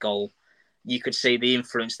day, his goal, you could see the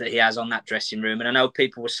influence that he has on that dressing room. And I know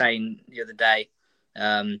people were saying the other day,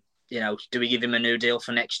 do we give him a new deal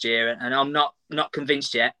for next year? And I'm not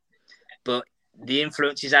convinced yet. but the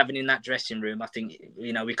influence he's having in that dressing room, I think,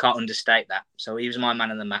 we can't understate that. So he was my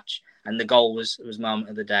man of the match, and the goal was moment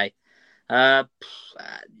of the day. I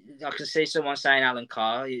can see someone saying Alan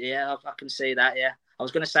Carr. Yeah, I can see that. Yeah, I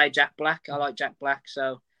was going to say Jack Black. I like Jack Black,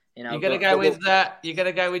 so you're going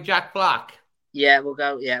to go with Jack Black. Yeah, we'll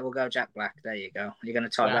go Jack Black. There you go. You're going to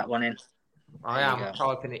type that one in. I am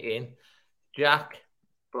typing it in. Jack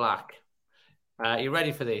Black. You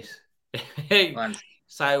ready for this?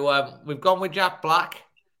 So we've gone with Jack Black,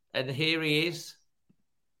 and here he is.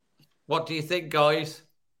 What do you think, guys?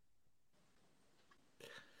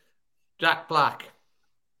 Jack Black.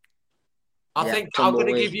 I'm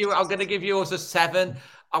going to give yours a 7.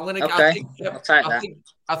 I'll take that.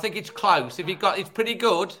 I think it's close. It's pretty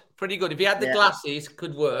good. Pretty good. If he had the glasses,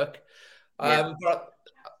 could work. We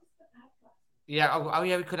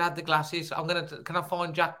could add the glasses. Can I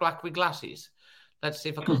find Jack Black with glasses? Let's see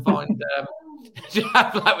if I can find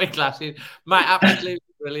Jack Black with glasses. Mate, absolutely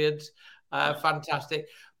brilliant. Fantastic.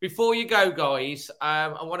 Before you go, guys, I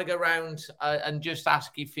want to go around and just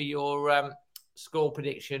ask you for your score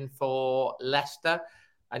prediction for Leicester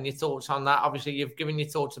and your thoughts on that. Obviously, you've given your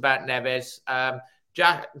thoughts about Neves.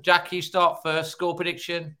 Jack, you start first. Score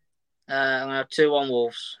prediction? I'm going to have 2-1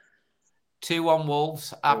 Wolves. 2-1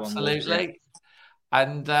 Wolves, absolutely. Wolves, yeah.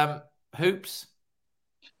 And Hoops?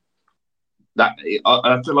 I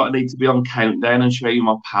feel like I need to be on countdown and show you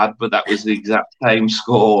my pad, but that was the exact same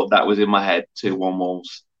score that was in my head. 2-1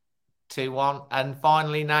 Wolves. 2-1. And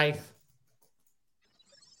finally, Nath?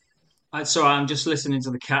 Sorry, I'm just listening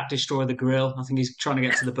to the cat destroy the grill. I think he's trying to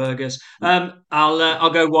get to the burgers. I'll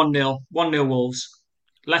go 1-0. 1-0 Wolves.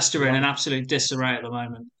 Leicester in an absolute disarray at the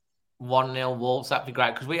moment. 1-0 Wolves. That'd be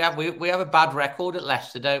great because we have a bad record at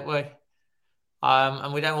Leicester, don't we?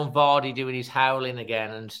 And we don't want Vardy doing his howling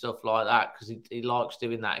again and stuff like that because he likes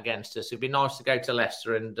doing that against us. It'd be nice to go to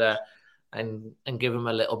Leicester and give them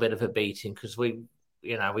a little bit of a beating because we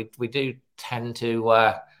do tend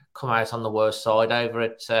to come out on the worst side over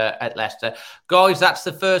at Leicester. Guys, that's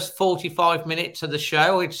the first 45 minutes of the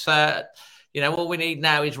show. It's all we need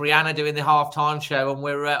now is Rihanna doing the halftime show, and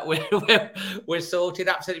we're sorted.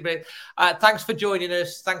 Absolutely brilliant. Thanks for joining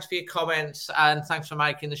us. Thanks for your comments, and thanks for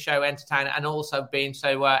making the show entertaining and also being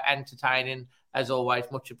so entertaining as always.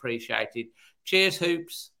 Much appreciated. Cheers,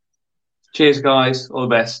 Hoops. Cheers, guys. All the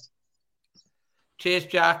best. Cheers,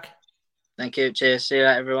 Jack. Thank you. Cheers. See you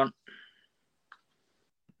later, everyone.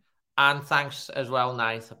 And thanks as well,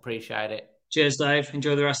 Nath. Appreciate it. Cheers, Dave.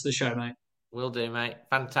 Enjoy the rest of the show, mate. Will do, mate.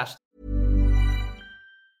 Fantastic.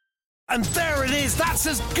 And there it is, that's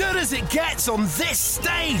as good as it gets on this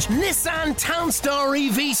stage. Nissan Townstar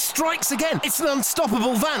EV strikes again. It's an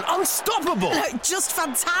unstoppable van, unstoppable. Just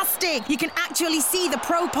fantastic. You can actually see the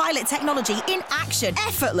ProPilot technology in action.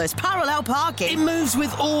 Effortless parallel parking. It moves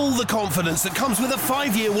with all the confidence that comes with a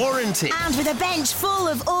 5-year warranty. And with a bench full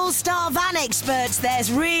of all-star van experts,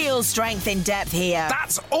 there's real strength in depth here.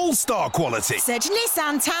 That's all-star quality. Search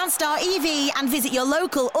Nissan Townstar EV and visit your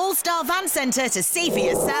local all-star van centre to see for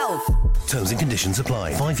yourself. Terms and conditions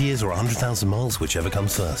apply. 5 years or 100,000 miles, whichever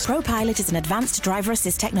comes first. ProPilot is an advanced driver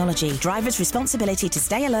assist technology. Driver's responsibility to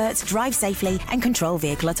stay alert, drive safely, and control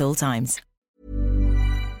vehicle at all times.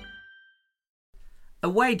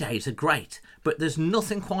 Away days are great, but there's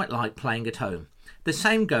nothing quite like playing at home. The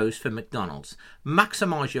same goes for McDonald's.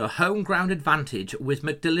 Maximise your home ground advantage with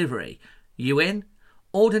McDelivery. You in?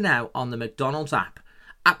 Order now on the McDonald's app.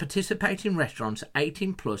 At participating restaurants,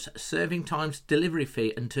 18 plus, serving times, delivery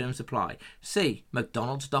fee and terms apply. See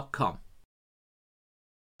mcdonalds.com.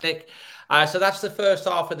 So that's the first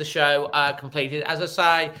half of the show completed. As I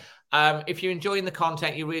say, if you're enjoying the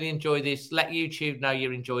content, you really enjoy this, let YouTube know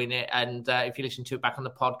you're enjoying it. And if you listen to it back on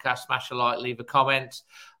the podcast, smash a like, leave a comment.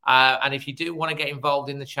 And if you do want to get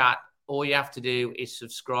involved in the chat, all you have to do is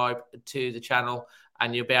subscribe to the channel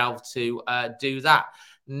and you'll be able to do that.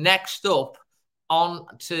 Next up, on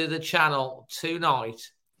to the channel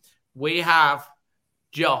tonight, we have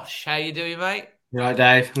Josh. How you doing, mate? Right,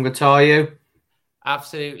 Dave. I'm good to tell you.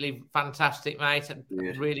 Absolutely fantastic, mate.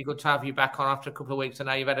 Yeah. Really good to have you back on after a couple of weeks. I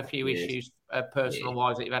know you've had a few issues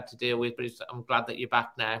personal-wise that you've had to deal with, but I'm glad that you're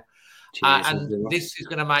back now. And this is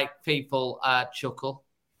going to make people chuckle.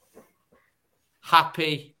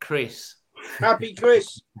 Happy Chris. Happy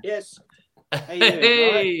Chris, yes. How you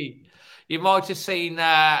doing? Right? You might have seen,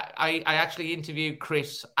 I actually interviewed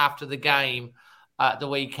Chris after the game at the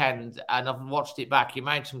weekend, and I've watched it back. You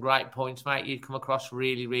made some great points, mate. You come across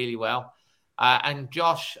really, really well. And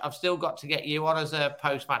Josh, I've still got to get you on as a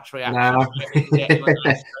post-match reaction.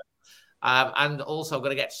 No. And also got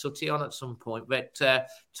to get Sooty on at some point. But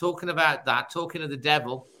talking about that, talking of the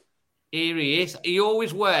devil, Here he is. He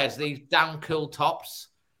always wears these damn cool tops.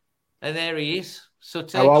 And there he is.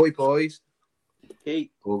 Sutty. How are we, boys?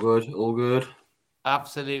 Hey. All good, all good.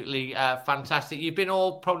 Absolutely fantastic. You've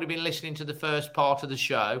probably been listening to the first part of the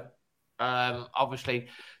show, obviously.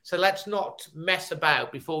 So let's not mess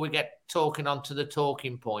about before we get talking on to the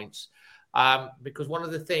talking points. Because one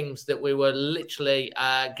of the things that we were literally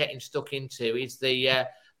getting stuck into is the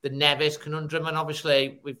Neves conundrum. And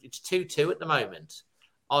obviously, it's 2-2 at the moment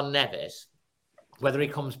on Neves, whether he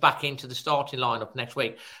comes back into the starting lineup next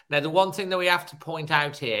week. Now, the one thing that we have to point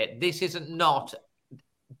out here, this isn't not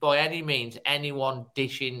by any means anyone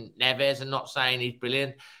dishing Neves and not saying he's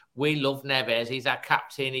brilliant. We love Neves. He's our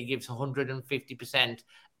captain. He gives 150%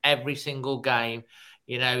 every single game.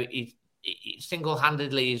 You know, he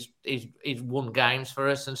single-handedly he's won games for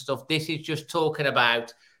us and stuff. This is just talking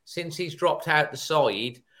about since he's dropped out the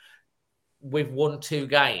side, we've won 2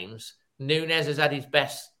 games. Núñez has had his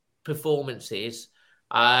best performances.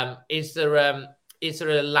 Is there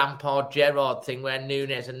a Lampard-Gerrard thing where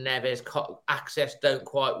Núñez and Neves access don't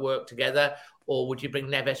quite work together, or would you bring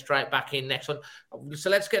Neves straight back in next one?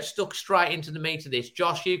 So let's get stuck straight into the meat of this.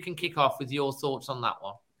 Josh, you can kick off with your thoughts on that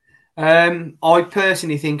one. I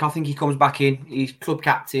personally think he comes back in. He's club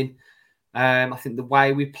captain. I think the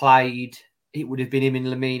way we played, it would have been him and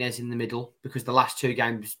Jimenez in the middle, because the last 2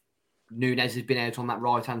 games, Núñez has been out on that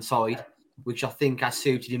right-hand side, which I think has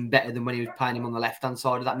suited him better than when he was playing him on the left-hand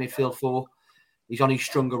side of that midfield 4. He's on his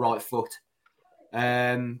stronger right foot.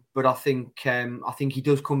 But I think he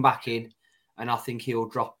does come back in, and I think he'll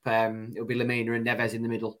drop, it'll be Lamina and Neves in the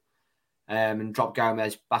middle, and drop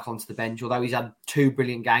Gomez back onto the bench. Although he's had 2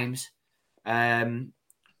 brilliant games, I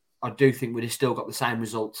do think we'd have still got the same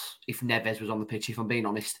results if Neves was on the pitch, if I'm being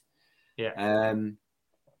honest. Yeah.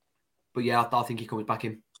 But yeah, I think he comes back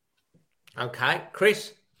in. Okay.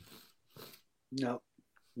 Chris? No,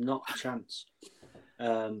 not a chance.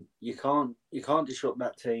 You can't disrupt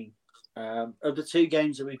that team. Of the 2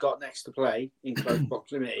 games that we've got next to play in close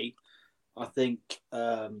proximity, I think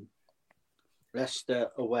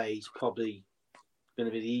Leicester away is probably going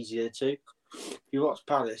to be the easier 2. If you watch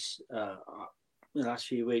Palace in the last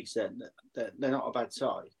few weeks, they're not a bad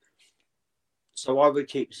side. So I would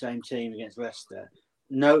keep the same team against Leicester,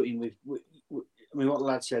 noting what the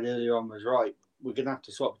lad said earlier on was right. We're going to have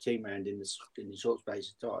to swap the team around in the short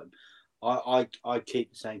space of time. I'd keep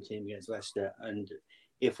the same team against Leicester, and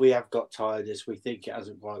if we have got tired, as we think it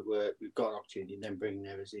hasn't quite worked, we've got an opportunity and then bring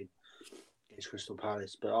Neves in against Crystal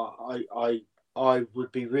Palace. But I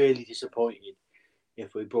would be really disappointed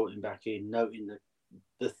if we brought him back in, noting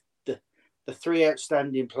that the 3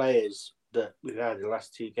 outstanding players that we've had in the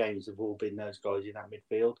last 2 games have all been those guys in that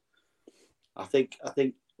midfield. I think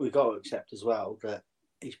we've got to accept as well that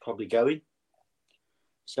he's probably going.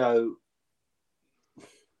 So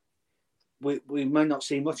we may not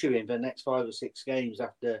see much of him for the next 5 or 6 games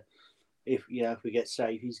after, if we get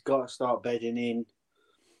safe. He's got to start bedding in.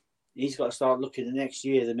 He's got to start looking at next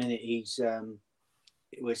year the minute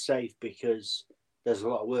we're safe, because there's a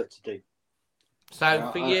lot of work to do. So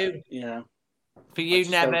for you, Neves,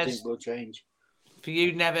 don't think will change. For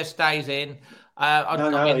you, Neves stays in.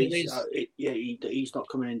 He's not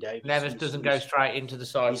coming in, Dave. Neves doesn't go straight into the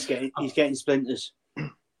side. He's getting splinters.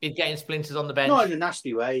 He's getting splinters on the bench. Not in a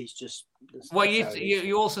nasty way. He's just. Well,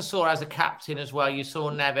 you also saw as a captain as well. You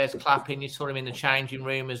saw Neves clapping. You saw him in the changing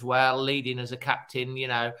room as well, leading as a captain.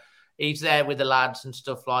 He's there with the lads and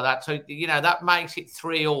stuff like that. So that makes it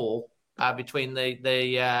 3-3 between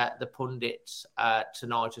the pundits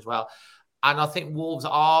tonight as well. And I think Wolves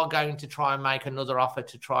are going to try and make another offer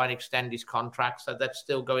to try and extend his contract. So that's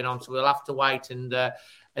still going on. So we'll have to wait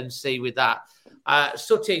and see with that.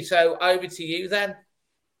 Sutty, so over to you then.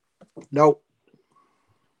 No.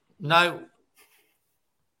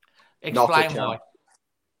 Explain why.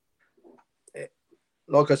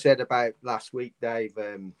 Like I said about last week, Dave,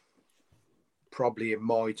 probably in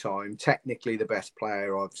my time, technically the best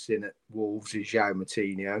player I've seen at Wolves is João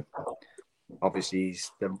Moutinho. Obviously,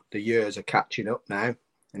 the years are catching up now,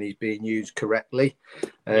 and he's being used correctly.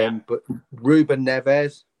 But Ruben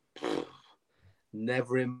Neves,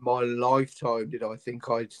 never in my lifetime did I think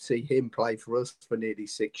I'd see him play for us for nearly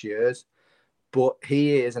 6 years. But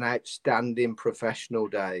he is an outstanding professional,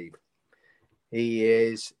 Dave. He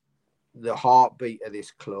is the heartbeat of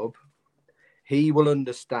this club. He will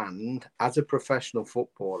understand, as a professional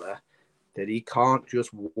footballer, that he can't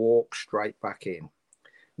just walk straight back in.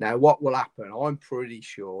 Now, what will happen? I'm pretty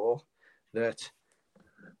sure that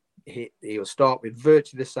he'll start with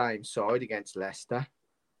virtually the same side against Leicester,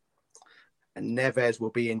 and Neves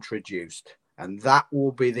will be introduced. And that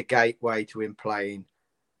will be the gateway to him playing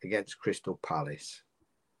against Crystal Palace.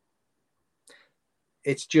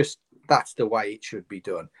 it's just that's the way it should be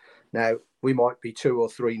done. Now, we might be 2 or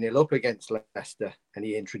 3-0 up against Leicester and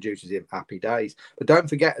he introduces him, happy days. But don't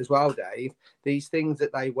forget as well, Dave, these things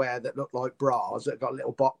that they wear that look like bras that got a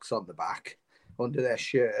little box on the back under their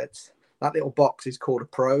shirts, that little box is called a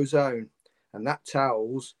pro zone. And that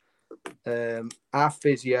tells our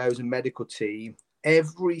physios and medical team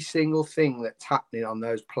every single thing that's happening on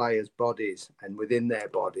those players' bodies and within their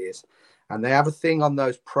bodies. And they have a thing on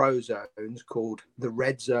those pro zones called the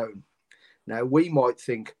red zone. Now, we might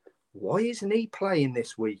think, why isn't he playing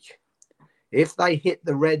this week? If they hit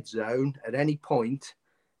the red zone at any point,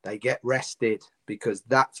 they get rested because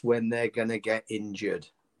that's when they're going to get injured.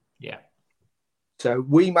 Yeah. So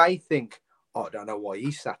we may think, I don't know why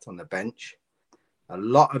he sat on the bench. A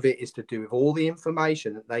lot of it is to do with all the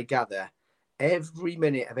information that they gather every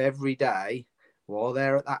minute of every day while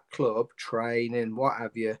they're at that club, training, what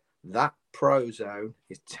have you. That pro zone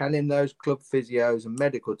is telling those club physios and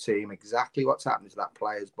medical team exactly what's happening to that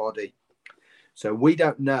player's body. So we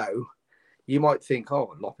don't know. You might think,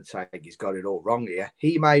 oh, Lopetegui's got it all wrong here.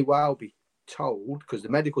 He may well be told, because the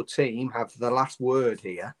medical team have the last word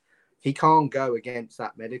here, he can't go against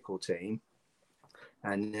that medical team.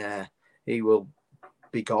 And he will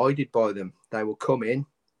be guided by them. They will come in.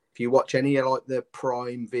 If you watch any of like the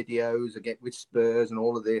Prime videos again with Spurs and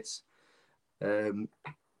all of this,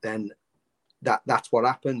 then that's what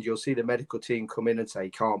happens. You'll see the medical team come in and say he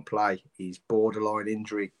can't play. He's borderline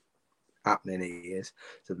injury happening. He is.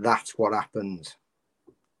 So that's what happens.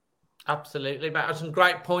 Absolutely, but some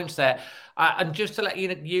great points there. And just to let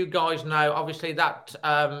you guys know, obviously that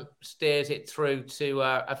steers it through to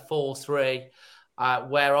a 4-3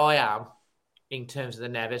 where I am in terms of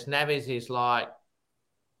the Neves. Neves is like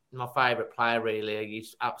my favourite player, really.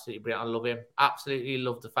 He's absolutely brilliant. I love him. Absolutely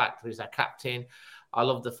love the fact that he's our captain. I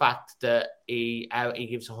love the fact that he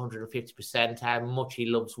gives 150%, how much he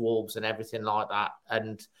loves Wolves and everything like that.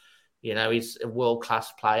 And, you know, he's a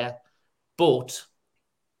world-class player. But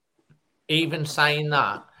even saying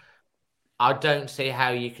that, I don't see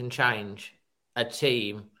how you can change a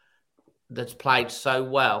team that's played so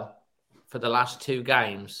well for the last 2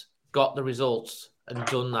 games, got the results and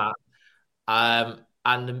done that.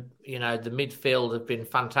 And, the midfield have been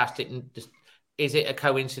fantastic. Is it a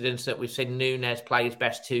coincidence that we've seen Núñez play his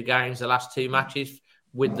best 2 games, the last 2 matches,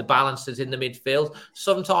 with the balances in the midfield?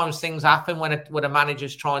 Sometimes things happen when a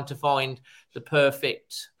manager's trying to find the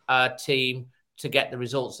perfect team to get the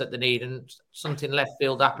results that they need, and something left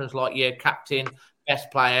field happens, like your captain, best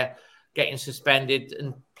player, getting suspended,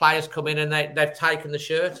 and players come in and they've taken the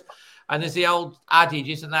shirt. And there's the old adage,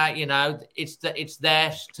 isn't there? It's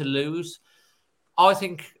theirs to lose. I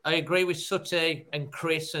think I agree with Sutty and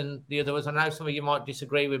Chris and the others. I know some of you might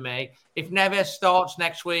disagree with me. If Neves starts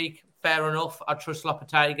next week, fair enough. I trust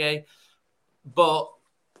Lopetegui. But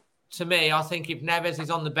to me, I think if Neves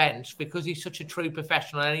is on the bench, because he's such a true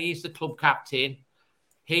professional and he's the club captain,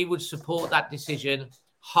 he would support that decision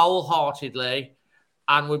wholeheartedly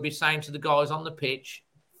and would be saying to the guys on the pitch,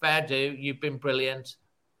 fair do, you've been brilliant.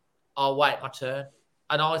 I'll wait my turn.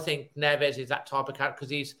 And I think Neves is that type of character because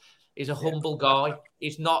he's a humble guy.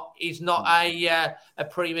 He's not a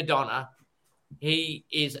prima donna. He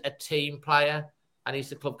is a team player and he's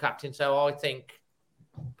the club captain. So I think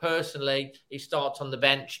personally he starts on the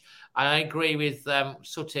bench. I agree with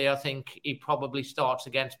Sutty. I think he probably starts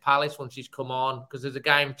against Palace once he's come on because there's a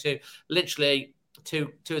game literally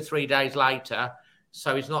two or 3 days later.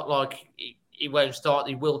 So it's not like he won't start.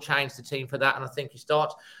 He will change the team for that, and I think he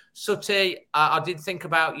starts. Sutty, I did think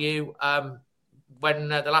about you when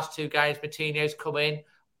the last 2 games Moutinho's come in,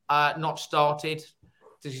 not started.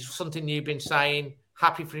 This is something you've been saying.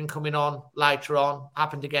 Happy for him coming on later on.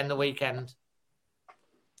 Happened again the weekend.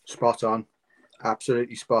 Spot on.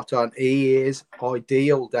 Absolutely spot on. He is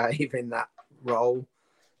ideal, Dave, in that role.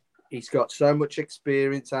 He's got so much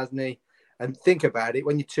experience, hasn't he? And think about it,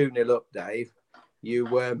 when you're 2-0 up, Dave, you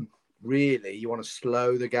really want to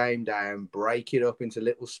slow the game down, break it up into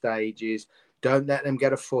little stages. Don't let them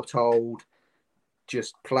get a foothold.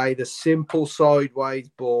 Just play the simple sideways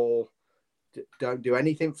ball. Don't do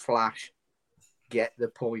anything flash. Get the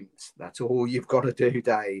points. That's all you've got to do,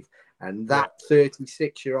 Dave. And that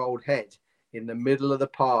 36-year-old head in the middle of the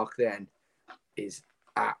park then is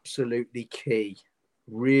absolutely key.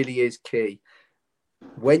 Really is key.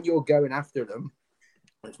 When you're going after them,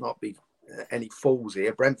 let's not be any fools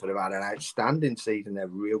here. Brentford have had an outstanding season. They're a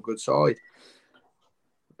real good side.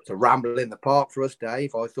 It's a ramble in the park for us,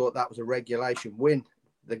 Dave. I thought that was a regulation win.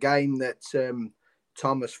 The game that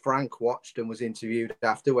Thomas Frank watched and was interviewed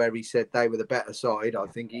after, where he said they were the better side, I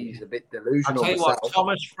think he's a bit delusional. I'll tell you what,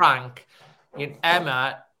 Thomas Frank in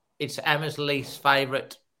Emma it's Emma's least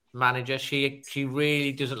favourite manager. She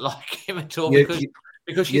really doesn't like him at all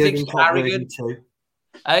because she thinks he's arrogant.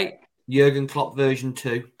 Hey, Jurgen Klopp version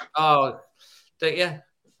 2. Oh, don't you?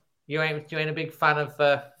 You ain't a big fan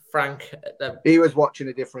of Frank. He was watching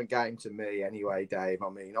a different game to me anyway, Dave. I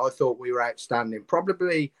mean, I thought we were outstanding.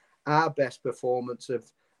 Probably our best performance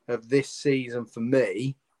of this season for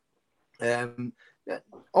me. I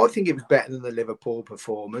think it was better than the Liverpool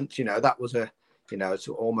performance. You know, that was it's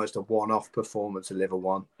almost a one-off performance of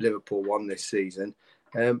Liverpool won this season.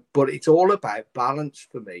 But it's all about balance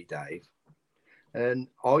for me, Dave. And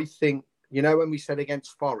I think, when we said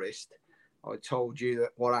against Forest, I told you that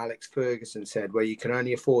what Alex Ferguson said, where you can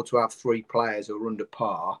only afford to have 3 players who are under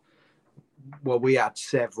par. Well, we had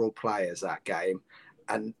several players that game.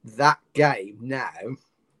 And that game now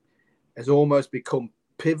has almost become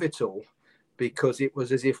pivotal because it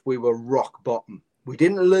was as if we were rock bottom. We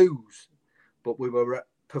didn't lose, but we were,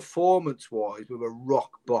 performance-wise, we were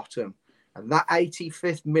rock bottom. And that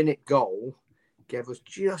 85th minute goal gave us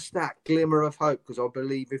just that glimmer of hope, because I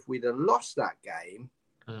believe if we'd have lost that game,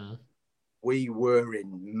 we were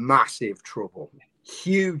in massive trouble,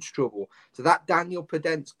 huge trouble. So that Daniel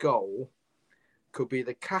Pedent's goal could be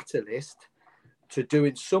the catalyst to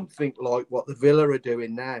doing something like what the Villa are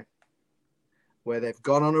doing now, where they've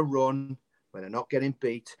gone on a run, where they're not getting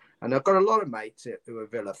beat. And I've got a lot of mates who are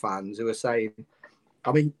Villa fans who are saying,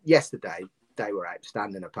 I mean, yesterday they were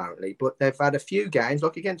outstanding apparently, but they've had a few games,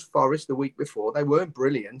 like against Forest the week before. They weren't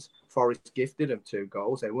brilliant. Forest gifted them 2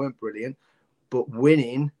 goals. They weren't brilliant, but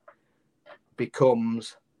winning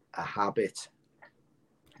becomes a habit.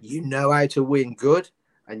 You know how to win good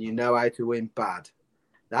and you know how to win bad.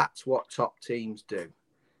 That's what top teams do.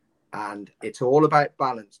 And it's all about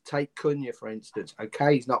balance. Take Cunha, for instance.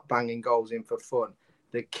 Okay, he's not banging goals in for fun.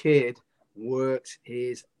 The kid works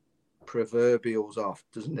his proverbials off,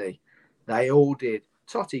 doesn't he? They all did.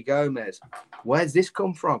 Totti Gomez, where's this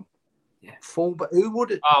come from? Yeah, fullback. Who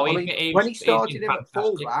would it? When he started him at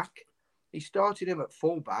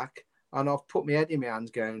fullback, and I've put my head in my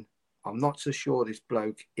hands going, I'm not so sure this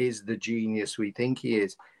bloke is the genius we think he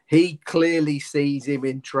is. He clearly sees him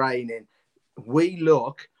in training. We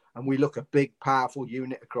look a big, powerful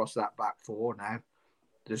unit across that back 4 now.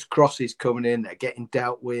 There's crosses coming in. They're getting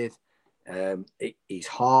dealt with. He's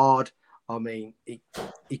hard. I mean, he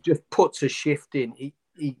just puts a shift in. He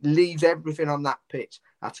leaves everything on that pitch.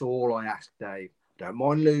 That's all I ask, Dave. Don't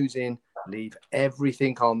mind losing. Leave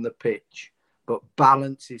everything on the pitch. But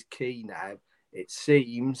balance is key now. It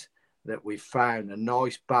seems that we've found a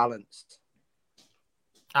nice balance.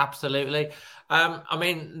 Absolutely. I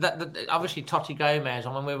mean, obviously Totti Gomez.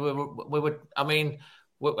 I mean, we were. I mean,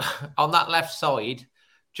 on that left side,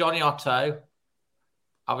 Johnny Otto.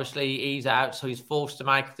 Obviously, he's out, so he's forced to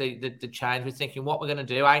make the change. We're thinking, what we're going to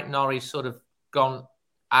do? Ain't Norris sort of gone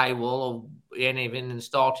AWOL, or he ain't even in the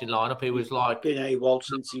starting lineup? He was like been AWOL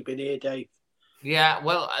since he's been here, Dave. Yeah,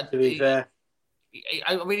 well, to be fair.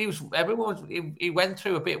 I mean, he went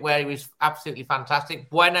through a bit where he was absolutely fantastic.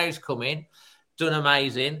 Bueno's come in, done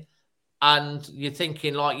amazing, and you're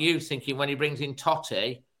thinking when he brings in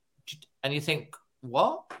Totti, and you think,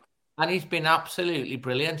 what? And he's been absolutely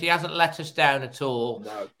brilliant. He hasn't let us down at all.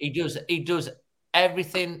 No. He does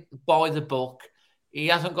everything by the book. He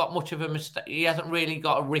hasn't got much of a mistake. He hasn't really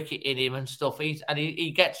got a ricket in him and stuff.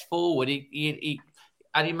 He gets forward. He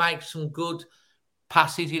makes some good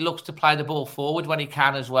passes. He looks to play the ball forward when he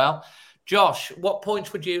can as well. Josh, what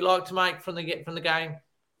points would you like to make from the game?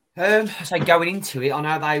 So going into it, I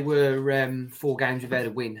know they were 4 games without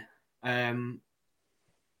a win.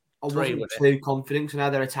 I wasn't too confident because I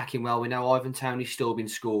know they're attacking well. We know Ivan Toney's still been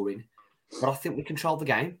scoring. But I think we controlled the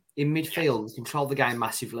game. In midfield, we controlled the game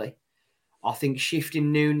massively. I think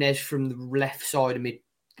shifting Núñez from the left side of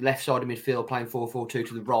midfield, playing 4-4-2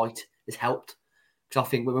 to the right, has helped. Because I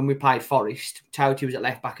think when we played Forest, Totti was at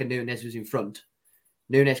left back and Núñez was in front.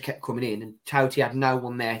 Núñez kept coming in and Totti had no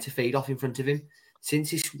one there to feed off in front of him.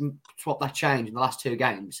 Since he swapped that change in the last 2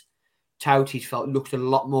 games, Totti's looked a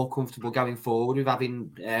lot more comfortable going forward with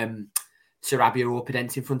having Sarabia or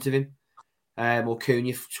Pedence in front of him, or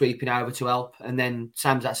Cunha sweeping over to help. And then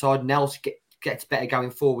Sam's that side. Nels gets better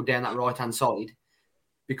going forward down that right-hand side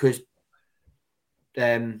because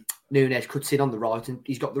Núñez could sit on the right and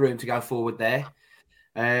he's got the room to go forward there.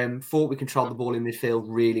 Thought we controlled the ball in midfield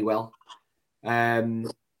really well.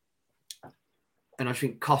 And I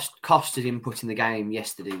think Costa's input in the game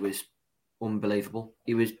yesterday was unbelievable.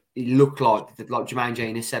 He looked like Jermaine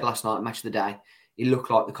Genius said last night at Match of the Day, he looked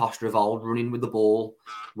like the Costa of old, running with the ball.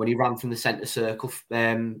 When he ran from the centre circle for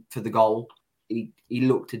the goal, he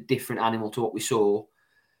looked a different animal to what we saw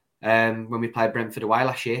when we played Brentford away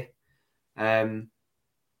last year.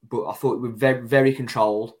 But I thought we were very, very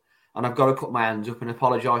controlled. And I've got to put my hands up and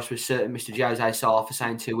apologise to a certain Mr. Jose Sarr for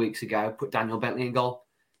saying 2 weeks ago, put Daniel Bentley in goal,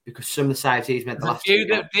 because some of the saves he's made the last 2 games.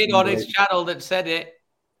 That did on his channel that said it.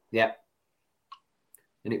 Yeah.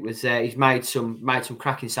 And it was he's made some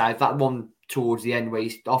cracking saves. That one towards the end where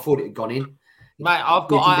I thought it had gone in. Mate, I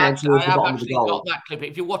have actually got that clip.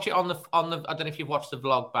 If you watch it on the, I don't know if you've watched the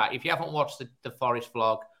vlog back. If you haven't watched the Forest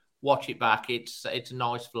vlog, watch it back. It's a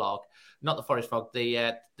nice vlog. Not the Forest vlog,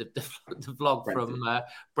 the vlog Brentford. From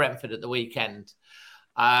Brentford at the weekend.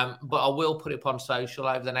 But I will put it on social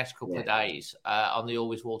over the next couple of days on the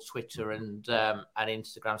Always Wolves Twitter and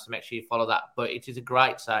Instagram. So make sure you follow that. But it is a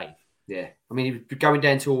great save. Yeah, I mean, he was going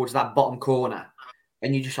down towards that bottom corner,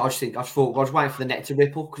 and I was waiting for the net to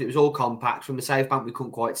ripple because it was all compact from the safe bank. We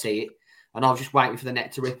couldn't quite see it, and I was just waiting for the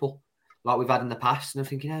net to ripple like we've had in the past. And I'm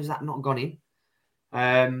thinking, has that not gone in?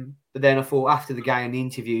 But then I thought after the game, the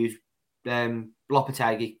interviews,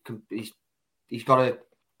 Lopetegui, he's got to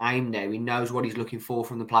aim now. He knows what he's looking for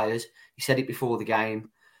from the players. He said it before the game.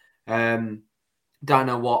 Don't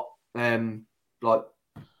know what, like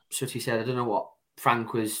Sutty said, I don't know what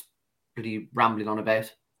Frank was pretty rambling on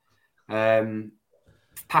about.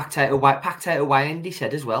 Packed out away, and he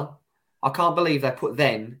said as well. I can't believe they put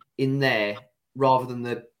them in there rather than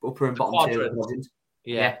the upper and bottom tier.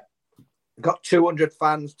 Yeah. Got 200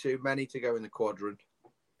 fans too many to go in the quadrant.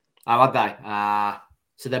 Oh, had they?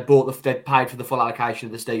 So they paid for the full allocation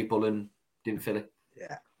of the steeple and didn't fill it.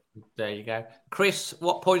 Yeah. There you go. Chris,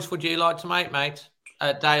 what points would you like to make, mate?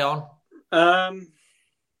 Day on.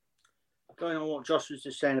 Going on what Josh was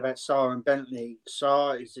just saying about Sarr and Bentley,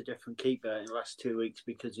 Sarr is a different keeper in the last 2 weeks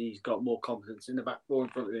because he's got more confidence in the back four in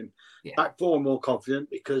front of him. Yeah. Back four more confident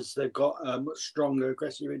because they've got a much stronger,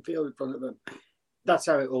 aggressive midfield in front of them. That's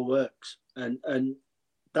how it all works, and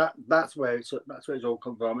that's where it's all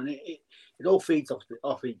come from, and it all feeds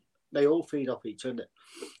off they all feed off each other.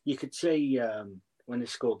 You could see when they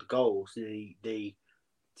scored the goals, the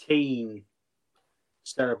team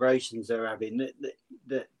celebrations they're having.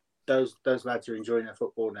 That those lads are enjoying their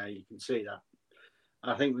football now. You can see that.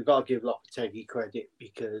 I think we've got to give Lopetegui credit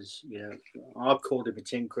because I've called him a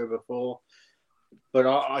tinkerer before, but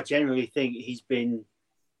I generally think he's been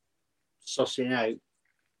sussing out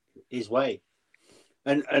his way,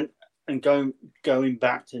 and going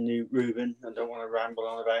back to New Ruben. I don't want to ramble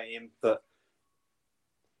on about him, but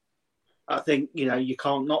I think you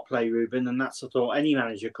can't not play Ruben, and that's the thought. Any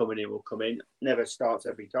manager coming in will come in. Never starts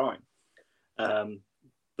every time,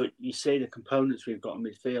 but you see the components we've got in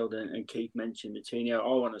midfield, and Keith mentioned Moutinho.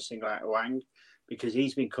 I want to single out Wang because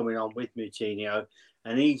he's been coming on with Moutinho,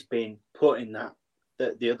 and he's been putting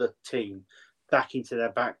the other team back into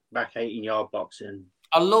their back 18-yard box. And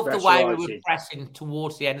I love the way we were pressing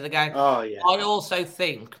towards the end of the game. Oh, yeah. I also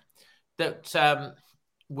think that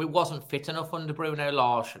we wasn't fit enough under Bruno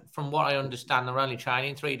Lage. From what I understand, they're only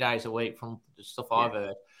training 3 days a week from the stuff I've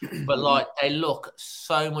heard. But they look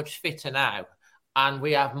so much fitter now, and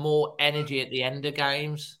we have more energy at the end of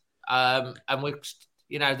games. And we've,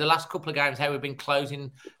 the last couple of games, how we've been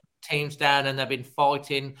closing teams down and they've been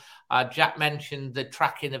fighting. Jack mentioned the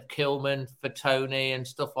tracking of Kilman for Tony and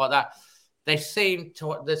stuff like that. There seems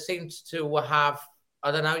to have,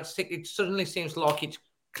 I don't know, it suddenly seems like it's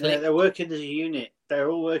clicked. Yeah, they're working as a unit.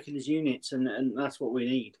 They're all working as units, and that's what we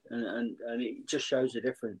need. And it just shows the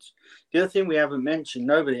difference. The other thing we haven't mentioned,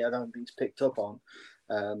 nobody I don't think's picked up on,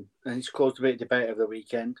 and it's caused a bit of debate over the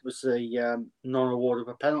weekend, was the non-award of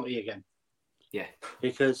a penalty again. Yeah,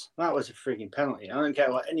 because that was a frigging penalty. I don't care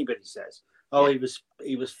what anybody says. Oh, yeah.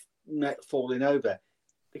 he was falling over.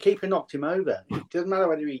 The keeper knocked him over. It doesn't matter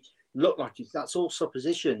whether he looked like it. That's all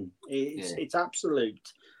supposition. It's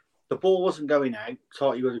absolute. The ball wasn't going out.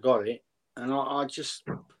 Thought he would have got it, and I just.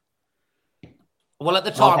 Well, at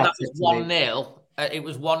the time that was 1-0. It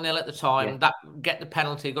was 1-0 at the time. Yeah. That get the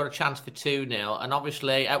penalty, got a chance for 2-0, and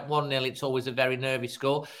obviously at 1-0, it's always a very nervy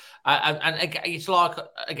score. And it's like,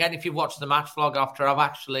 again, if you watch the match vlog after, I've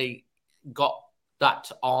actually got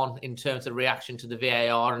that on in terms of reaction to the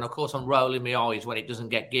VAR, and of course I'm rolling my eyes when it doesn't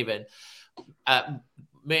get given.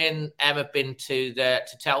 Me and Em have been to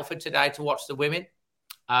Telford today to watch the women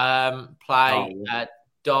play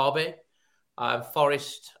Derby.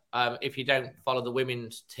 Forest, if you don't follow the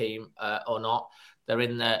women's team or not, they're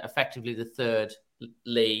in effectively the third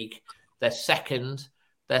league. They're second.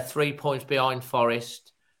 They're 3 points behind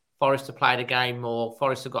Forest. Forest have played a game more.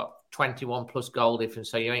 Forest have got 21 plus goal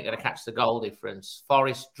difference, so you ain't going to catch the goal difference.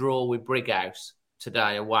 Forest draw with Brighouse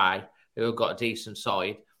today away, who have got a decent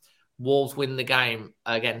side. Wolves win the game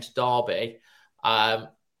against Derby.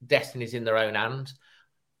 Destiny's in their own hand.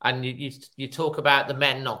 And you talk about the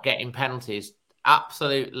men not getting penalties.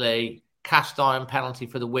 Absolutely cast iron penalty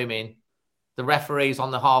for the women. The referee's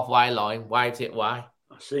on the halfway line, waved it away.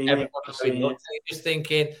 I've seen it. Just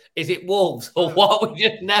thinking, is it Wolves or what? We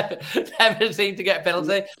just never seem to get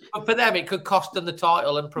penalty. But for them, it could cost them the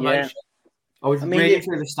title and promotion. I was reading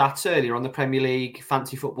through the stats earlier on the Premier League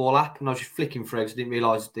Fantasy Football app, and I was just flicking through because I didn't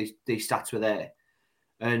realise these stats were there.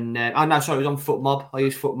 And it was on FootMob. I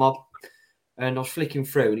use FootMob, and I was flicking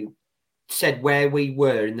through, and it said where we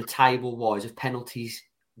were in the table-wise of penalties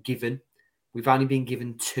given. We've only been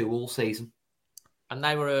given 2 all season. And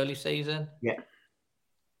they were early season? Yeah.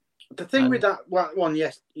 The thing with that one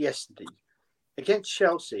yesterday, against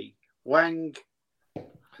Chelsea, Wang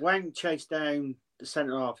chased down the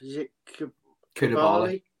centre-half. Is it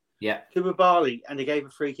Koulibaly? Yeah. Koulibaly, and they gave a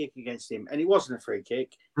free kick against him. And it wasn't a free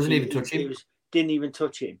kick. Doesn't even touch him. Didn't even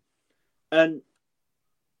touch him. And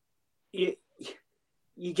you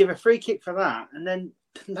give a free kick for that, and then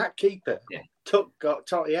that keeper got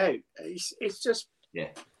Totti out. It's just... Yeah.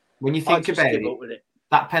 When you think about it,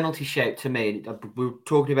 that penalty shape to me, we were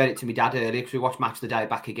talking about it to my dad earlier because we watched Match of the Day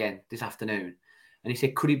back again this afternoon. And he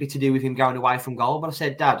said, could it be to do with him going away from goal? But I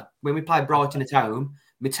said, Dad, when we played Brighton at home,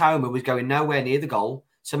 Mitoma was going nowhere near the goal.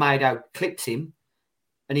 Semedo clips him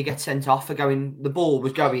and he gets sent off for the ball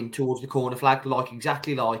was going towards the corner flag,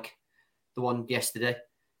 exactly like the one yesterday.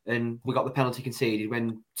 And we got the penalty conceded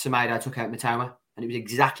when Semedo took out Mitoma. And it was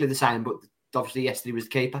exactly the same, but obviously yesterday was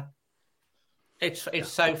the keeper. It's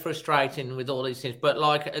so frustrating with all these things. But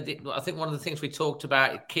I think one of the things we talked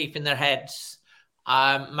about, keeping their heads,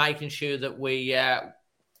 making sure that we,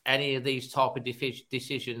 any of these type of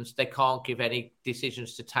decisions, they can't give any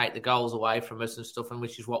decisions to take the goals away from us and stuff, and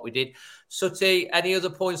which is what we did. Sutty, any other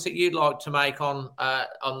points that you'd like to make on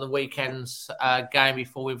the weekend's game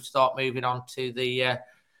before we start moving on to the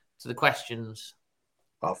questions?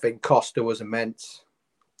 I think Costa was immense,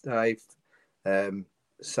 Dave.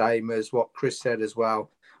 Same as what Chris said as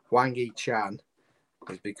well. Wang Yi-chan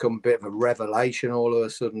has become a bit of a revelation all of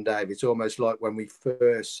a sudden, Dave. It's almost like when we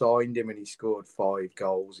first signed him and he scored 5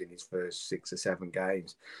 goals in his first 6 or 7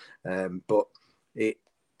 games. But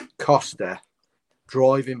Costa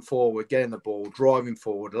driving forward, getting the ball, driving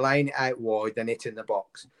forward, laying it out wide, then hitting the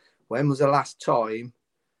box. When was the last time,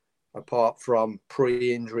 apart from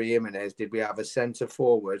pre-injury Jimenez, did we have a centre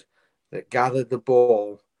forward that gathered the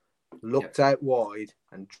ball, looked out wide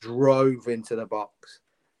and drove into the box?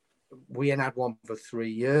 We ain't had one for 3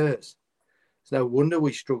 years. It's no wonder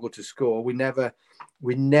we struggle to score. We never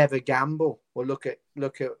gamble. Well, look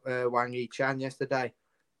at Wang Yi-chan yesterday.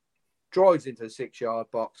 Drives into the 6-yard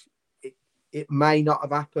box. It may not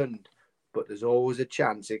have happened, but there's always a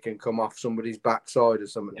chance it can come off somebody's backside or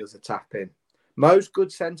something does a tap in. Most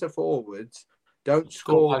good centre forwards don't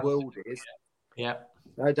score worldies. Yeah.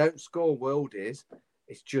 They don't score worldies.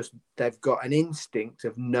 It's just they've got an instinct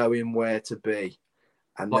of knowing where to be.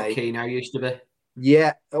 And like Keno used to be.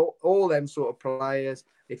 Yeah, all them sort of players.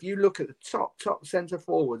 If you look at the top centre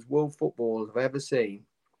forwards world football have ever seen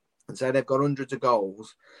and say they've got hundreds of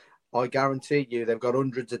goals, I guarantee you they've got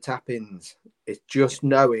hundreds of tap-ins. It's just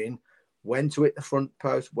knowing when to hit the front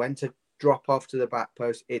post, when to drop off to the back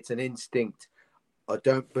post. It's an instinct. I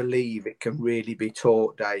don't believe it can really be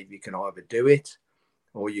taught, Dave. You can either do it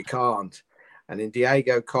or you can't. And in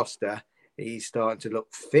Diego Costa, he's starting to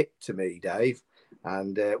look fit to me, Dave.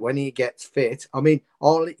 And when he gets fit, I mean,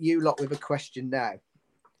 I'll let you lot with a question now.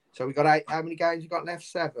 So we got 8. How many games you got left?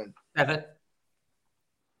 7.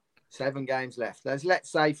 7 games left.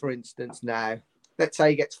 Let's say, for instance, now, let's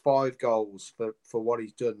say he gets 5 goals for what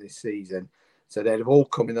he's done this season. So they'd have all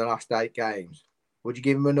come in the last 8 games. Would you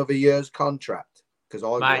give him another year's contract? Because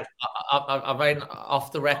I mean,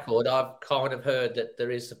 off the record, I've kind of heard that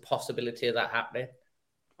there is a possibility of that happening.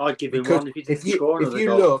 I'd give him one if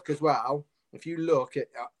you look as well. If you look at,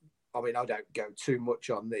 I mean, I don't go too much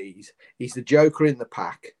on these. He's the joker in the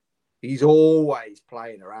pack. He's always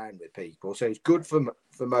playing around with people, so he's good for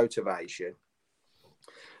motivation.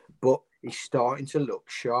 But he's starting to look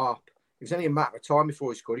sharp. It was only a matter of time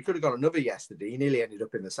before he scored. He could have got another yesterday. He nearly ended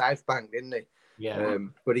up in the South Bank, didn't he? Yeah.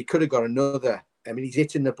 But he could have got another. I mean, he's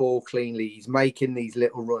hitting the ball cleanly. He's making these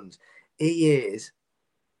little runs. He is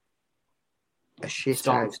a shit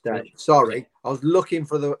house, Dave. Sorry, I was looking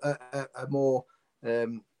for a more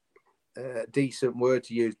decent word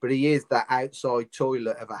to use, but he is that outside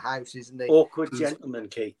toilet of a house, isn't he? Awkward gentleman,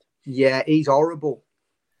 Keith. Yeah, he's horrible,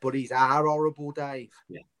 but he's our horrible, Dave.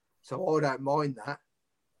 Yeah. So I don't mind that.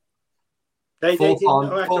 They didn't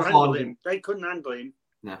know how to handle him. They couldn't handle him.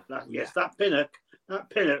 No. That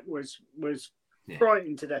Pinnock was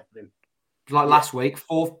frightened to death of him. Like last week,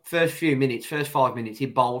 first 5 minutes, he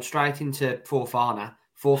bowled straight into Fofana.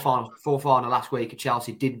 Fofana last week at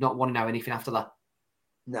Chelsea did not want to know anything after that.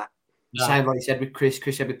 Nah. Same like he said with Chris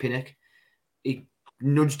said with Pinnock. He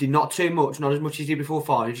nudged him not too much, not as much as he did before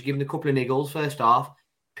Fofana. Just give him a couple of niggles first half.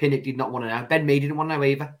 Pinnock did not want to know. Ben Mee didn't want to know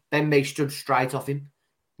either. Ben Mee stood straight off him.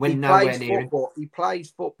 Went nowhere near him. He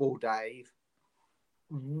plays football, Dave,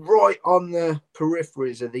 right on the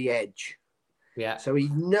peripheries of the edge. Yeah. So he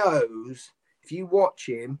knows, if you watch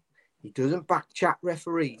him, he doesn't back-chat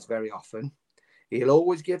referees very often. He'll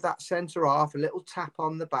always give that centre half a little tap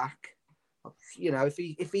on the back. You know,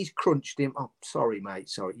 if he's crunched him, oh, sorry, mate,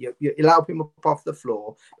 sorry. You'll help him up off the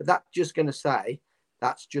floor. But that's just going to say,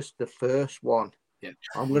 that's just the first one. Yeah.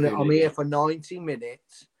 I'm here for 90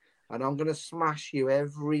 minutes, and I'm going to smash you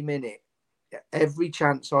every minute. Every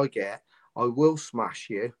chance I get, I will smash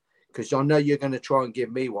you, because I know you're going to try and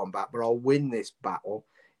give me one back, but I'll win this battle.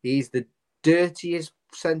 He's the dirtiest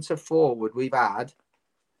centre forward we've had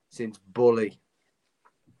since Bully.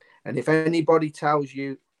 And if anybody tells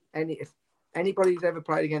you, if anybody who's ever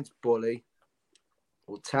played against Bully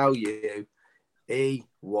will tell you he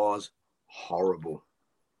was horrible.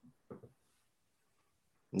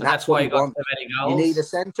 And that's why you got so many goals. You need a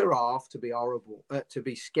centre half to be horrible, to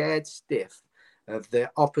be scared stiff of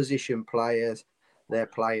the opposition players they're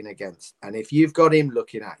playing against. And if you've got him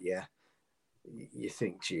looking at you, you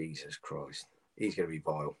think, Jesus Christ, he's going to be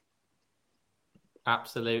vile.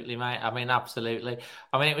 Absolutely, mate. I mean, absolutely.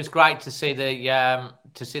 I mean, it was great to see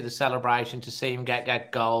the celebration, to see him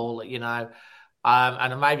get goal. You know,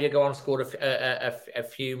 and maybe go on and score a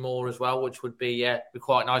few more as well, which would be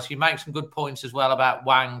quite nice. You make some good points as well about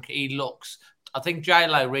Wang. I think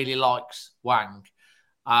J-Lo really likes Wang,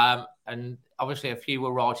 and obviously a few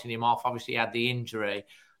were writing him off. Obviously, he had the injury,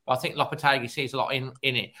 but I think Lopetegui sees a lot in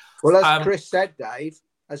it. Well, as Chris said, Dave.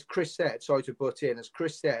 As Chris said, sorry to butt in, as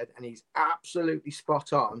Chris said, and he's absolutely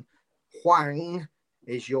spot on, Hwang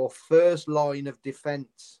is your first line of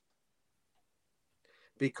defence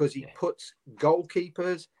because he puts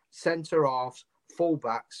goalkeepers, centre-halves,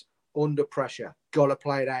 full-backs under pressure. Got to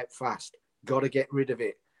play it out fast. Got to get rid of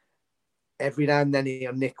it. Every now and then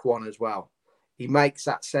he'll nick one as well. He makes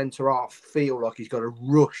that centre-half feel like he's got to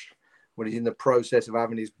rush when he's in the process of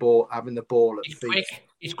having the ball at feet.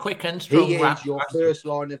 He's quick and strong. He is your first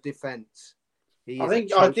line of defence. I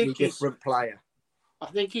think a different player. I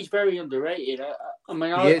think he's very underrated. I'm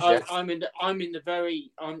at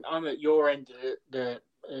your end of the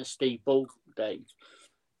Steve Bull days.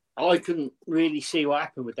 I couldn't really see what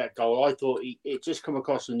happened with that goal. I thought it just come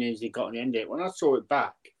across the news he got in the end of it. When I saw it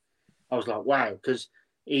back, I was like, wow, because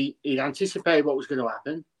he'd anticipated what was going to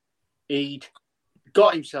happen. He'd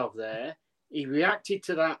got himself there. He reacted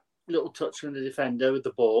to that little touch from the defender with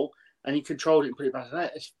the ball, and he controlled it and put it back to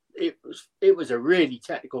net. It was a really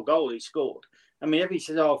technical goal he scored. I mean, everybody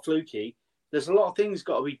says, "Oh, fluky." There's a lot of things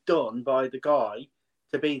got to be done by the guy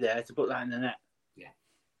to be there to put that in the net. Yeah.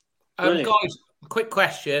 Guys, quick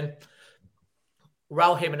question: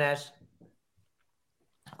 Raul Jimenez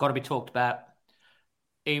got to be talked about.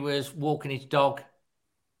 He was walking his dog,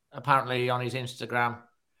 apparently on his Instagram,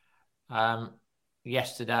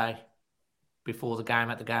 yesterday. Before the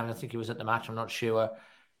game, I think he was at the match, I'm not sure.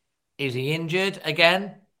 Is he injured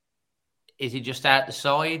again? Is he just out the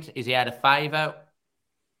side? Is he out of favour?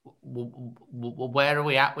 Where are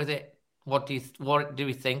we at with it? What do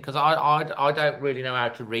we think? Because I don't really know how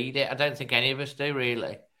to read it. I don't think any of us do,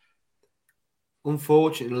 really.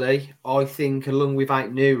 Unfortunately, I think along with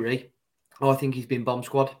Ait Nouri, I think he's been bomb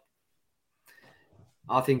squad.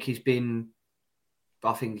 I think come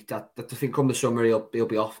the summer he'll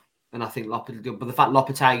be off. And I think but the fact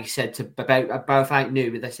Lopetegui said about both Ait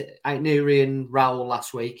Nouri, they said Ait Nouri and Raul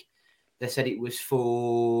last week, they said it was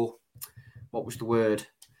for, what was the word?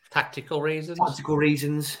 Tactical reasons.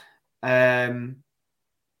 And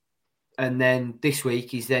then this week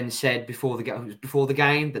he's then said before the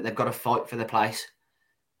game that they've got to fight for their place.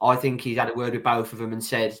 I think he's had a word with both of them and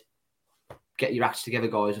said, "Get your acts together,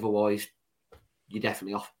 guys. Otherwise, you're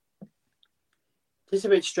definitely off." It's a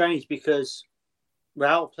bit strange because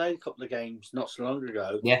Raul played a couple of games not so long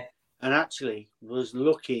ago. Yeah. And actually was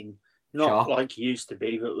looking not like he used to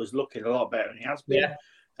be, but was looking a lot better than he has been. Yeah.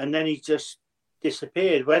 And then he just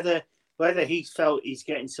disappeared. Whether he felt he's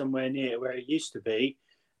getting somewhere near where he used to be,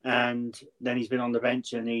 and then he's been on the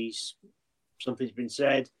bench and something's been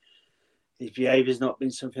said, his behaviour's not been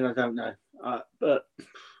something, I don't know. But,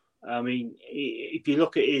 I mean, if you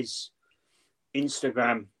look at his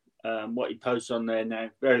Instagram, what he posts on there now,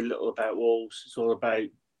 very little about Wolves. It's all about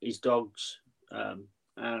his dogs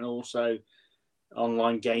and also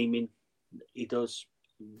online gaming. He does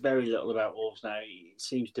very little about Wolves now. He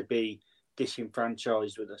seems to be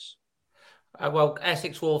disenfranchised with us. Well,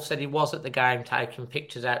 Essex Wolf said he was at the game taking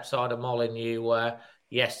pictures outside of Molineux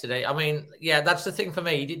yesterday. I mean, yeah, that's the thing for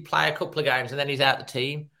me. He did play a couple of games and then he's out the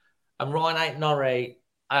team. And Ryan Ait-Norrie,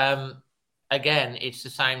 again, it's the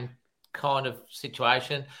same kind of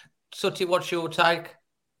situation. Sutty, what's your take?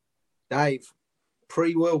 Dave,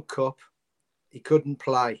 pre-World Cup, he couldn't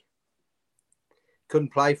play.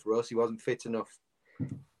 Couldn't play for us. He wasn't fit enough.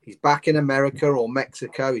 He's back in America or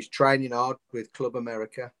Mexico. He's training hard with Club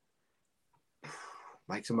America.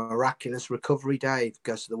 Makes a miraculous recovery, Dave.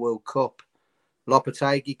 Goes to the World Cup.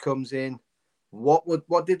 Lopetegui comes in. What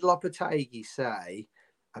did Lopetegui say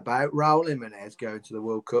about Raul Jimenez going to the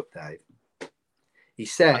World Cup, Dave? He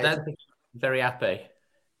said, I don't think he's very happy.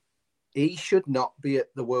 He should not be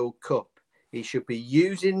at the World Cup. He should be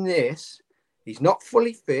using this. He's not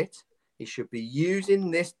fully fit. He should be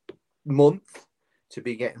using this month to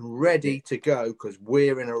be getting ready to go because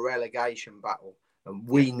we're in a relegation battle and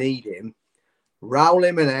we need him. Raul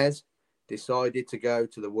Jimenez decided to go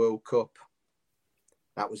to the World Cup.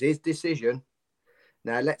 That was his decision.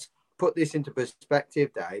 Now, let's put this into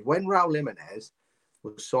perspective, Dave. When Raul Jimenez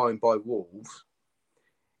was signed by Wolves,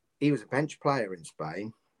 he was a bench player in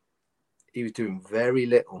Spain. He was doing very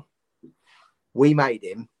little. We made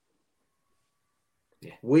him.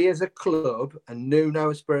 Yeah. We as a club and Nuno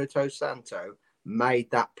Espirito Santo made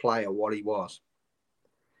that player what he was.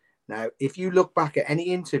 Now, if you look back at any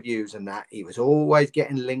interviews and that, he was always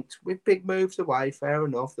getting linked with big moves away. Fair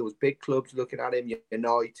enough. There was big clubs looking at him,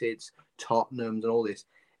 United's, Tottenham's and all this.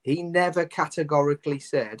 He never categorically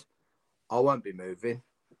said, I won't be moving.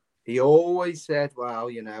 He always said, well,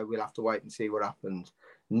 we'll have to wait and see what happens.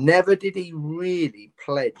 Never did he really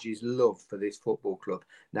pledge his love for this football club.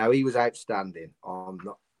 Now, he was outstanding.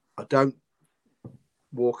 I don't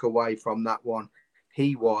walk away from that one.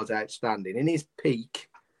 He was outstanding. In his peak,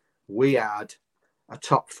 we had a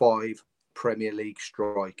top 5 Premier League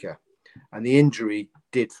striker. And the injury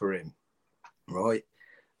did for him, right?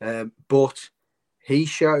 But he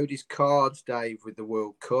showed his cards, Dave, with the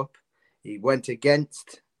World Cup. He went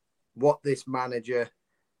against what this manager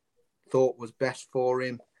thought was best for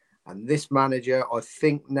him. And this manager, I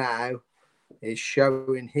think now, is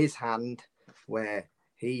showing his hand where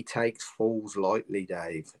he takes fools lightly,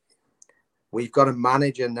 Dave. We've got a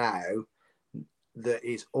manager now that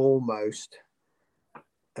is almost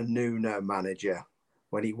a Nuno manager.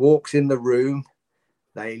 When he walks in the room,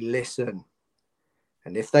 they listen.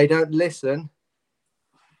 And if they don't listen,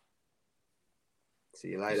 see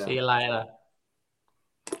you later. See you later.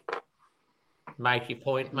 Make your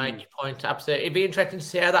point. Absolutely. It'd be interesting to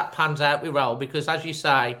see how that pans out with Raul because, as you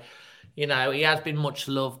say, he has been much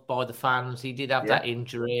loved by the fans. He did have that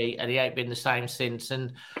injury and he ain't been the same since.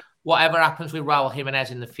 And whatever happens with Raul Jimenez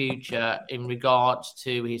in the future in regards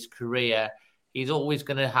to his career, he's always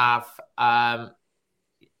going to have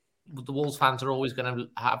the Wolves fans are always going to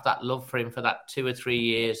have that love for him for that 2 or 3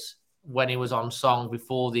 years when he was on song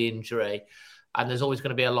before the injury. And there's always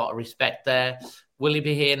going to be a lot of respect there. Will he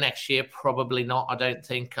be here next year? Probably not. I don't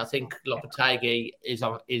think. I think Lopetegui is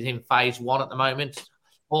in phase 1 at the moment.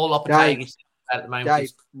 All Lopetegui at the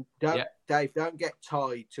moment. Dave, don't get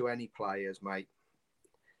tied to any players, mate.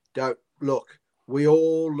 Don't look. We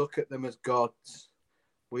all look at them as gods.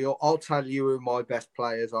 I'll tell you who my best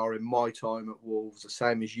players are in my time at Wolves, the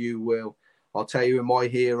same as you will. I'll tell you who my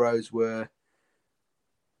heroes were.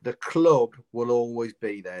 The club will always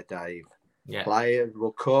be there, Dave. Yeah. Players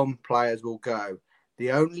will come, players will go.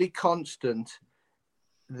 The only constant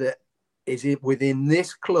that is within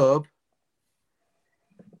this club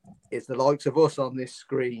is the likes of us on this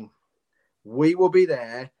screen. We will be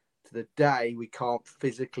there to the day we can't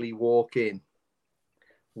physically walk in.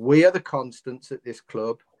 We are the constants at this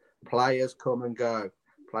club. Players come and go.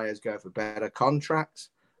 Players go for better contracts.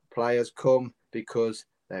 Players come because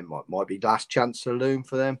there might be last chance saloon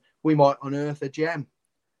for them. We might unearth a gem.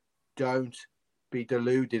 Don't be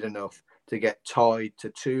deluded enough to get tied to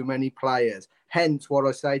too many players. Hence what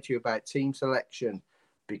I say to you about team selection.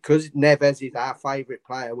 Because Neves is our favourite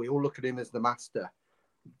player, we all look at him as the master.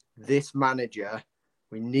 This manager,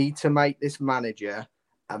 we need to make this manager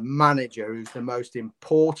a manager who's the most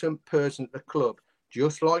important person at the club.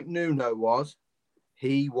 Just like Nuno was,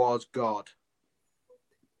 he was God.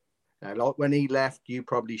 Now, like when he left, you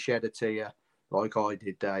probably shed a tear like I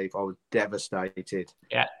did, Dave. I was devastated.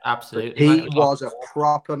 Yeah, absolutely. But he was a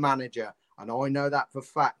proper manager. And I know that for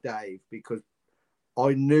fact, Dave, because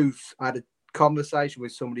I had a conversation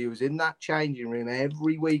with somebody who was in that changing room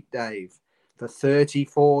every week, Dave, for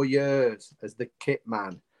 34 years as the kit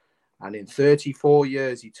man. And in 34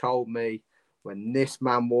 years, he told me When this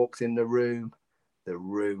man walks in the room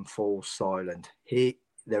falls silent.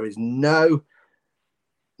 There is nobody's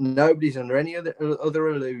under any other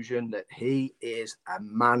illusion that he is a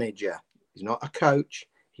manager. He's not a coach.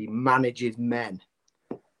 He manages men.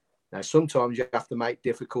 Now, sometimes you have to make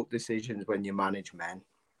difficult decisions when you manage men.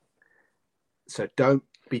 So don't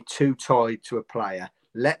be too tied to a player.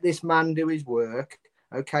 Let this man do his work.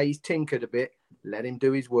 Okay, he's tinkered a bit. Let him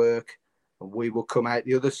do his work, and we will come out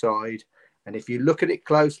the other side. And if you look at it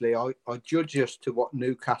closely, I judge us to what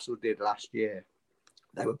Newcastle did last year.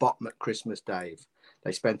 They were bottom at Christmas, Dave.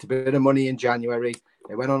 They spent a bit of money in January.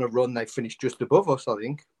 They went on a run. They finished just above us, I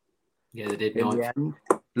think. Yeah, they did. In the end.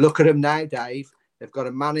 Look at them now, Dave. They've got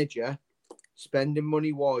a manager spending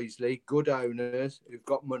money wisely, good owners who've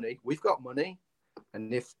got money. We've got money.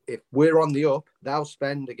 And if we're on the up, they'll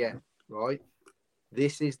spend again, right?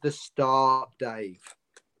 This is the start, Dave.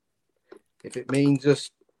 If it means us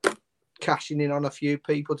cashing in on a few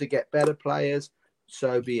people to get better players,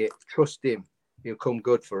 so be it. Trust him. He'll come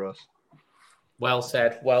good for us. Well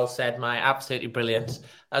said, mate. Absolutely brilliant,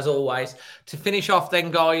 as always. To finish off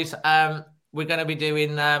then, guys, we're going to be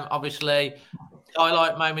doing, obviously,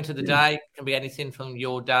 highlight moment of the day. It can be anything from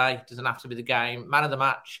your day. It doesn't have to be the game. Man of the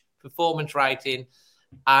match, performance rating,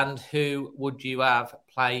 and who would you have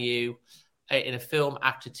play you in a film,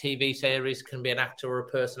 actor, TV series. Can be an actor or a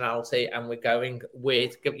personality. And we're going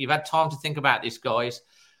with, you've had time to think about this, guys.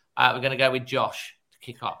 We're going to go with Josh to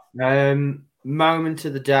kick off. Moment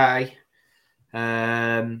of the day.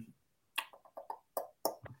 It's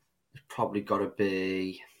probably got to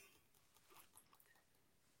be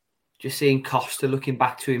just seeing Costa, looking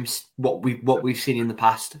back to him, what we've seen in the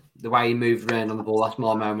past, the way he moved around on the ball. That's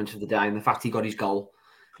my moment of the day, and the fact he got his goal.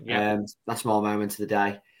 Yeah, that's my moment of the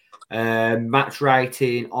day. Match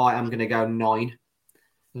rating, I am going to go 9.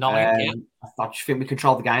 9. Yeah. I just think we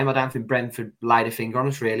controlled the game. I don't think Brentford laid a finger on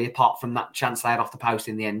us really, apart from that chance they had off the post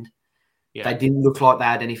in the end. Yeah. They didn't look like they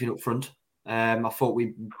had anything up front. I thought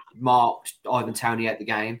we marked Ivan Toney out the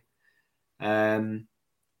game. And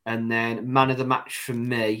then man of the match for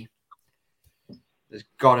me, there's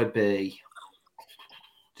got to be.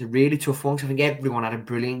 It's a really tough one because I think everyone had a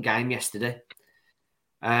brilliant game yesterday.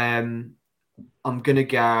 I'm going to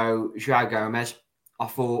go João Gomez. I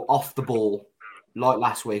thought off the ball, like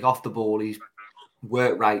last week, off the ball, his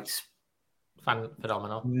work rates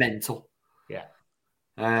phenomenal. Mental. Yeah.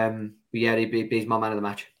 But yeah, he's my man of the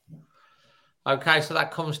match. Okay, so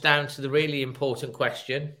that comes down to the really important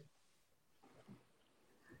question.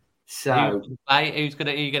 So, who's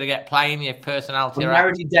going to get playing your personality? I'm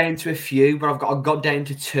already down to a few, but I've got down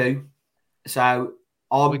to 2. So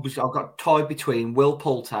I've got tied between Will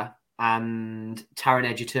Poulter and Taron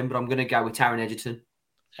Egerton, but I'm going to go with Taron Egerton.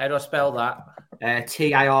 How do I spell that?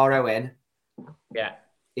 Taron. Yeah.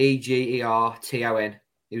 Egerton.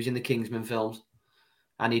 He was in the Kingsman films,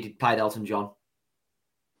 and he played Elton John.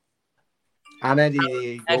 And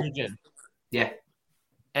Eddie Egerton. Yeah.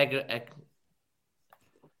 It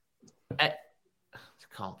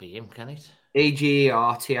can't be him, can it?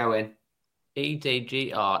 Egerton. Edgerton.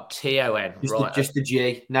 Right. Just the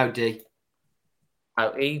G, no D.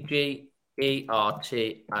 Oh, Egerton.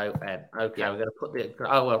 Okay, yeah. We're going to put the.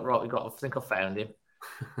 Oh well, right. I think I found him.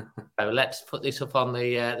 So let's put this up on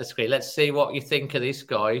the screen. Let's see what you think of this,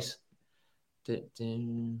 guys.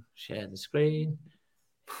 Share the screen.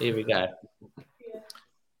 Here we go.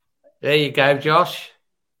 There you go, Josh.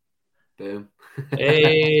 Boom.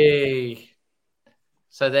 Hey.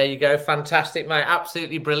 So there you go. Fantastic, mate.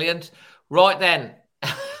 Absolutely brilliant. Right then.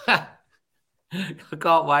 I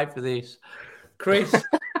can't wait for this. Chris.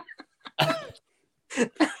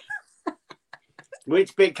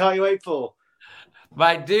 Which bit can't you wait for?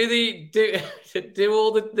 Mate, do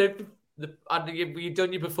all the you've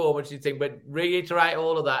done your performance, you think, but reiterate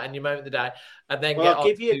all of that and your moment of the day, and then I'll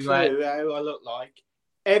give you a clue how I look like.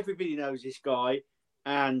 Everybody knows this guy,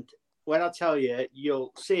 and when I tell you,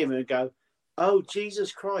 you'll see him and go, "Oh,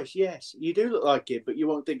 Jesus Christ, yes, you do look like him," but you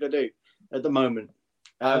won't think I do at the moment.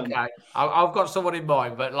 Okay, I've got someone in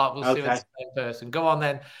mind, but we'll see if it's the same person. Go on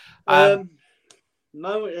then.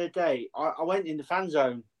 Moment of the day. I went in the fan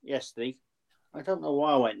zone yesterday. I don't know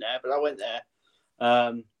why I went there, but I went there.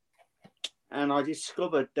 And I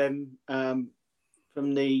discovered them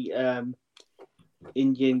from the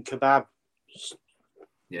Indian kebab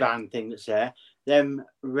van thing that's there. Them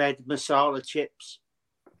red masala chips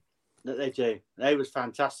that they do. They was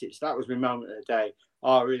fantastic. So that was my moment of the day.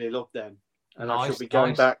 I really loved them. And I should be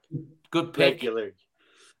going back good pick. Regularly.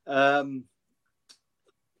 Man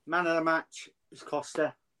of the match is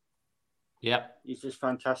Costa. Yep. He's just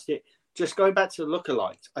fantastic. Just going back to the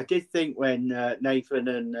lookalikes, I did think when Nathan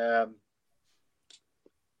and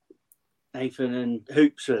Nathan and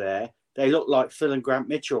Hoops were there, they looked like Phil and Grant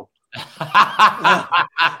Mitchell.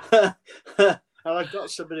 And I've got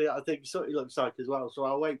somebody that I think sort of looks like as well. So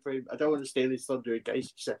I'll wait for him. I don't want to steal his thunder in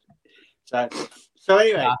case he says it. So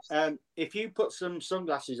anyway, if you put some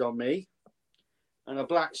sunglasses on me and a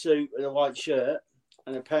black suit with a white shirt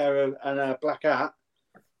and a black hat,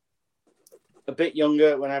 a bit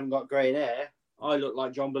younger when I haven't got grey hair, I look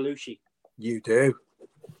like John Belushi. You do.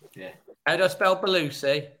 Yeah. How do I spell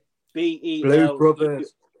Belushi? Blues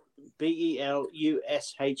Brothers.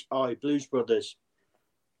 Belushi, Blues Brothers.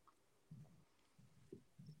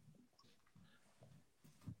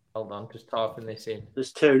 Hold on, just typing this in.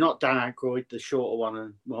 There's two, not Dan Aykroyd, the shorter one,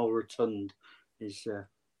 and more rotund is.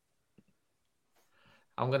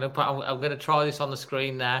 I'm gonna try this on the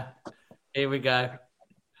screen now. Here we go.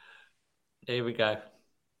 The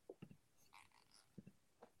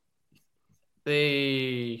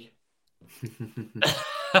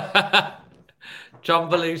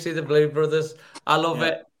John Belushi, the Blue Brothers. I love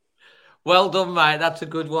it. Well done, mate. That's a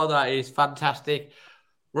good one. That is fantastic.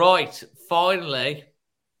 Right, finally.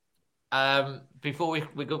 Before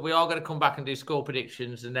we are going to come back and do score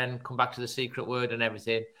predictions and then come back to the secret word and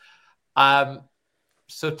everything.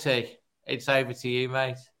 Sutty, it's over to you,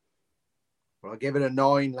 mate. Well, I gave it a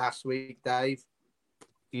 9 last week, Dave.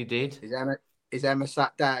 You did? Is Emma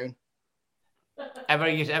sat down?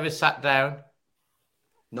 Ever sat down?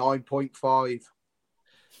 9.5.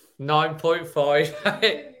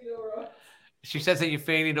 9.5. She says that you're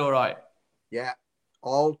feeling all right. Yeah.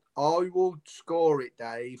 I will score it,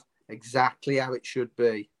 Dave, exactly how it should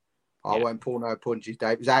be. I won't pull no punches,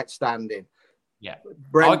 Dave. It was outstanding. Yeah.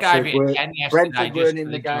 Brentford I gave it 10 yesterday. Brentford weren't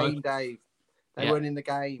in the game, Dave. They weren't in the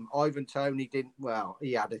game. Ivan Toney didn't. Well,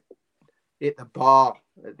 he had to hit the bar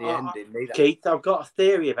at the end, didn't he? Keith, I've got a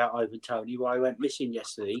theory about Ivan Toney, why he went missing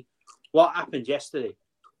yesterday. What happened yesterday?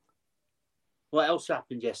 What else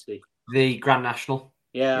happened yesterday? The Grand National.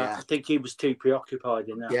 Yeah, I think he was too preoccupied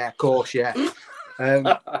in that. Yeah, of course, yeah.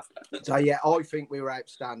 So, yeah, I think we were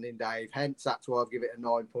outstanding, Dave. Hence, that's why I've given it a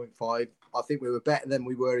 9.5. I think we were better than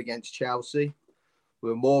we were against Chelsea. We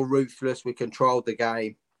were more ruthless. We controlled the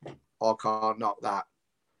game. I can't knock that.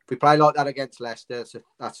 If we play like that against Leicester, so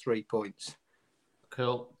that's 3 points.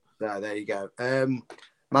 Cool. So, there you go. Man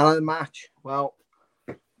of the match. Well,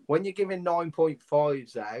 when you're giving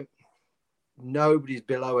 9.5s out, nobody's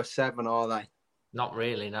below a 7, are they? Not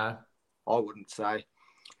really, no. I wouldn't say.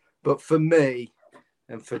 But for me,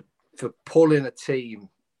 and for pulling a team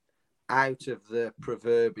out of the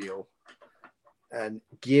proverbial and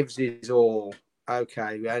gives his all,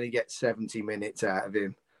 okay, we only get 70 minutes out of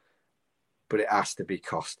him, but it has to be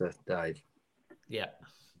Costa, Dave. Yeah.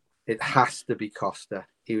 It has to be Costa.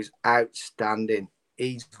 He was outstanding.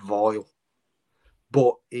 He's vile.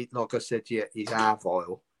 But, like I said to you, he's our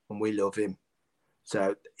vile, and we love him.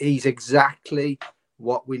 So he's exactly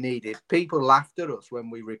what we needed. People laughed at us when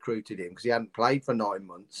we recruited him because he hadn't played for 9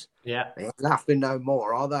 months. Yeah. They ain't laughing no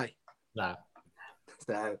more, are they? No.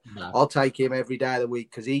 So I'll take him every day of the week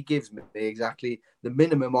because he gives me exactly the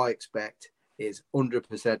minimum I expect is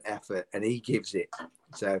 100% effort, and he gives it.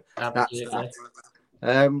 So that's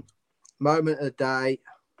that. Moment of the day.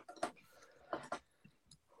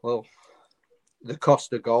 Well, the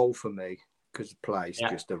Costa goal for me because the place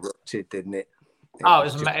just erupted, didn't it?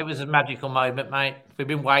 It was a magical moment, mate. We've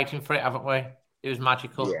been waiting for it, haven't we? It was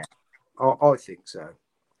magical. Yeah, I think so.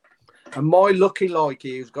 And my lucky like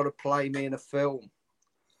he's got to play me in a film.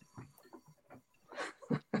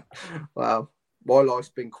 Well, my life's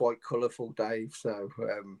been quite colourful, Dave. So,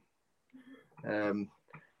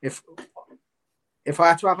 if I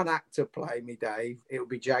had to have an actor play me, Dave, it would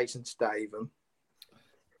be Jason Statham.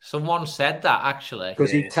 Someone said that actually. Because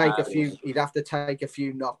he'd have to take a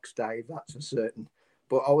few knocks, Dave, that's for certain.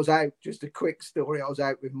 But I was out, just a quick story. I was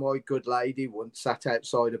out with my good lady once, sat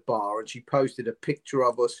outside a bar, and she posted a picture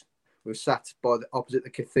of us. We were sat opposite the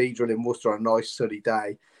cathedral in Worcester on a nice sunny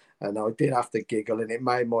day. And I did have to giggle, and it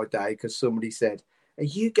made my day because somebody said, "Are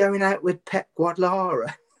you going out with Pep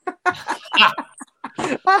Guardiola?"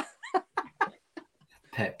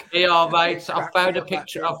 Pep. Yeah, mate. I found a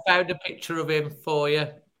picture of him for you.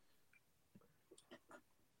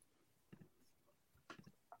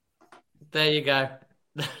 There you go.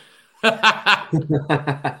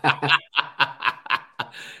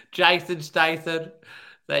 Jason Statham.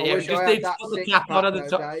 There you go. Just need to put the cap on at the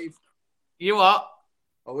top. Dave. You what?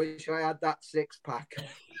 I wish I had that 6-pack.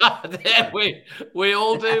 we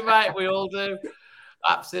all do, mate. We all do.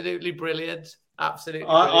 Absolutely brilliant. Absolutely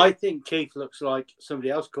brilliant. I think Keith looks like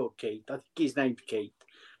somebody else called Keith. I think his name's Keith.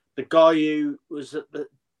 The guy who was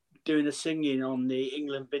doing the singing on the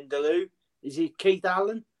England Vindaloo. Is he Keith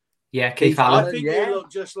Allen? Yeah, Keith Allen. I think yeah. you look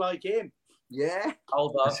just like him. Yeah.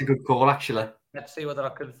 Hold on. That's a good call, actually. Let's see whether I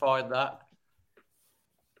can find that.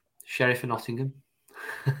 Sheriff of Nottingham.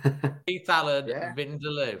 Keith Allen, Yeah.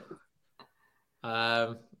 Vindaloo.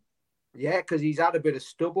 Yeah, because he's had a bit of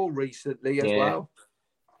stubble recently as well.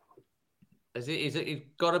 He's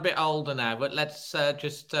got a bit older now, but let's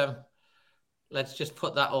just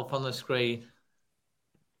put that up on the screen.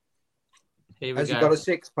 Here we Has go. he got a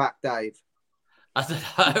six-pack, Dave? I don't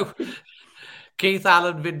know. Keith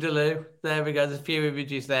Allen, Vindaloo. There we go. There's a few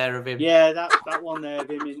images there of him. Yeah, that one there of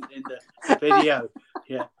him in the video.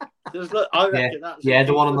 Yeah. I reckon that's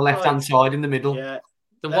the one on the left-hand side in the middle. Yeah.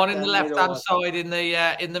 The one in the left-hand side in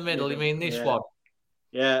the middle. You mean this one?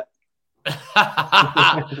 Yeah.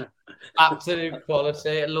 Absolute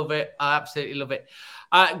quality. I love it. I absolutely love it.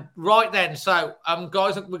 Right then, so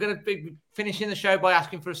guys, we're going to be finishing the show by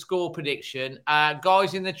asking for a score prediction.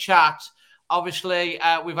 Guys in the chat, obviously,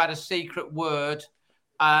 we've had a secret word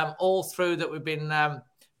all through that we've been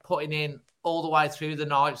putting in all the way through the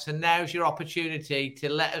night. So now's your opportunity to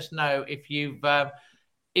let us know if you've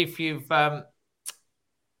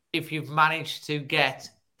managed to get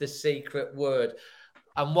the secret word.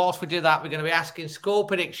 And whilst we do that, we're going to be asking score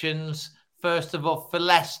predictions, first of all, for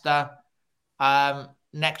Leicester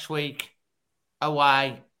next week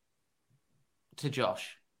away to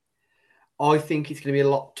Josh. I think it's going to be a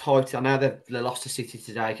lot tighter. I know they lost to City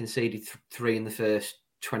today, conceded 3 in the first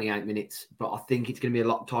 28 minutes, but I think it's going to be a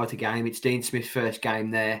lot tighter game. It's Dean Smith's first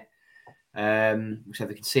game there. So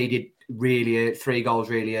they conceded 3 goals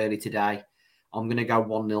really early today. I'm going to go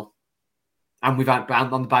 1-0. And we've had,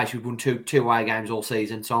 on the base, we've won two away games all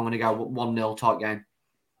season. So I'm going to go 1-0 tight game.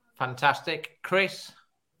 Fantastic. Chris?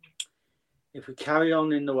 If we carry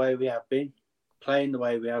on in the way we have been, playing the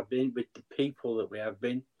way we have been, with the people that we have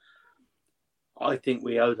been, I think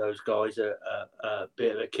we owe those guys a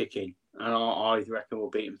bit of a kicking. And I reckon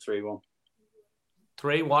we'll beat them 3-1.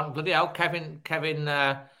 3-1. Bloody hell, Kevin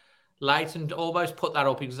Leighton almost put that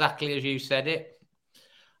up exactly as you said it.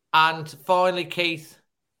 And finally, Keith?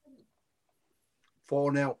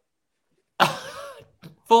 4-0.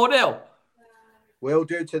 4-0? We'll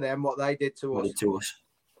do to them what they did to us.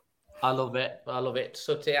 I love it.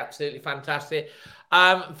 Sutty, absolutely fantastic.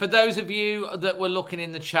 For those of you that were looking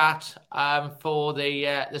in the chat for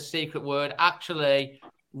the secret word, actually,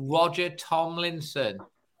 Roger Tomlinson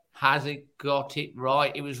has got it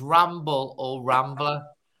right. It was Ramble or Rambler.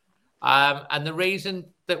 And the reason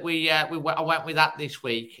that I went with that this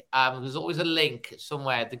week, there's always a link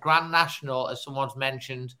somewhere. The Grand National, as someone's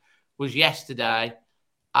mentioned, was yesterday,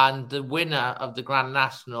 and the winner of the Grand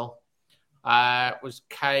National was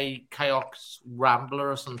Chaos Rambler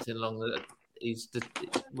or something along that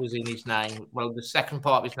was in his name. Well, the second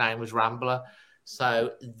part of his name was Rambler.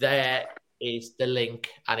 So there is the link,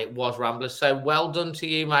 and it was Rambler. So well done to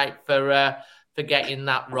you, mate, for getting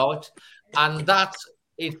that right. And that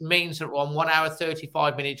it means that we're on 1 hour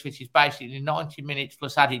 35 minutes, which is basically 90 minutes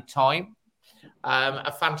plus added time.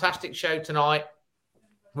 A fantastic show tonight.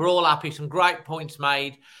 We're all happy. Some great points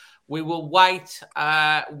made. We will wait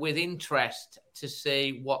with interest to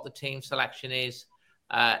see what the team selection is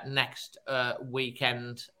next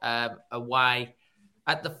weekend away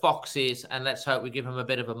at the Foxes, and let's hope we give them a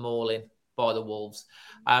bit of a mauling by the Wolves.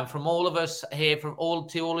 From all of us here, to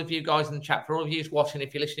all of you guys in the chat, for all of you watching,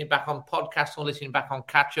 if you're listening back on podcast or listening back on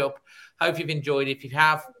catch up, hope you've enjoyed it. If you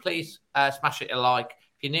have, please smash it a like.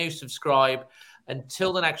 If you're new, subscribe.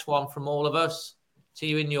 Until the next one, from all of us, to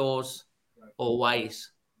you and yours,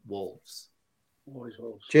 always Wolves. Always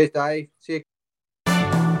Wolves. Cheers, Dave. See you.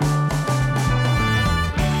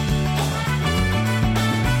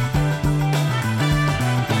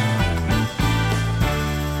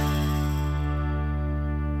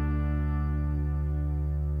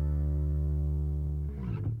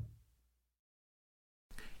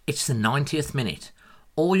 It's the 90th minute.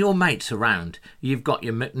 All your mates around. You've got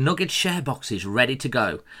your McNugget share boxes ready to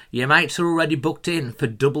go. Your mates are already booked in for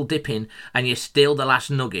double dipping, and you steal the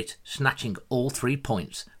last nugget, snatching all 3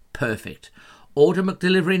 points. Perfect. Order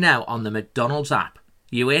McDelivery now on the McDonald's app.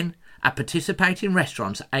 You in? At participating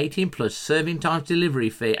restaurants, 18 plus, serving times, delivery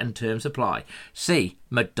fee and terms apply. See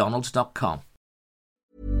mcdonalds.com.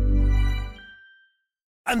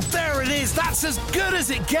 And there it is, that's as good as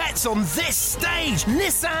it gets on this stage.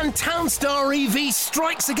 Nissan Townstar EV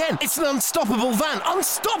strikes again. It's an unstoppable van,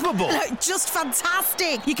 unstoppable. Just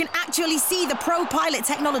fantastic. You can actually see the Pro Pilot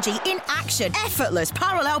technology in action. Effortless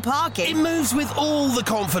parallel parking. It moves with all the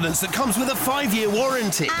confidence that comes with a 5-year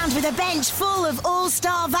warranty. And with a bench full of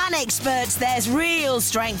all-star van experts, there's real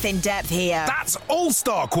strength in depth here. That's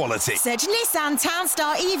all-star quality. Search Nissan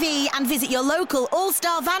Townstar EV and visit your local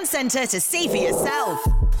all-star van centre to see for yourself.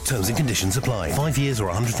 Terms and conditions apply. 5 years or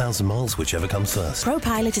 100,000 miles, whichever comes first. Pro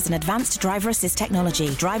Pilot is an advanced driver assist technology.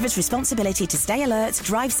 Driver's responsibility to stay alert,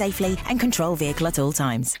 drive safely, and control vehicle at all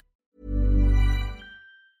times.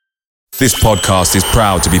 This podcast is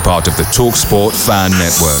proud to be part of the TalkSport Fan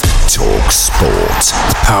Network. TalkSport.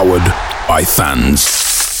 Powered by fans.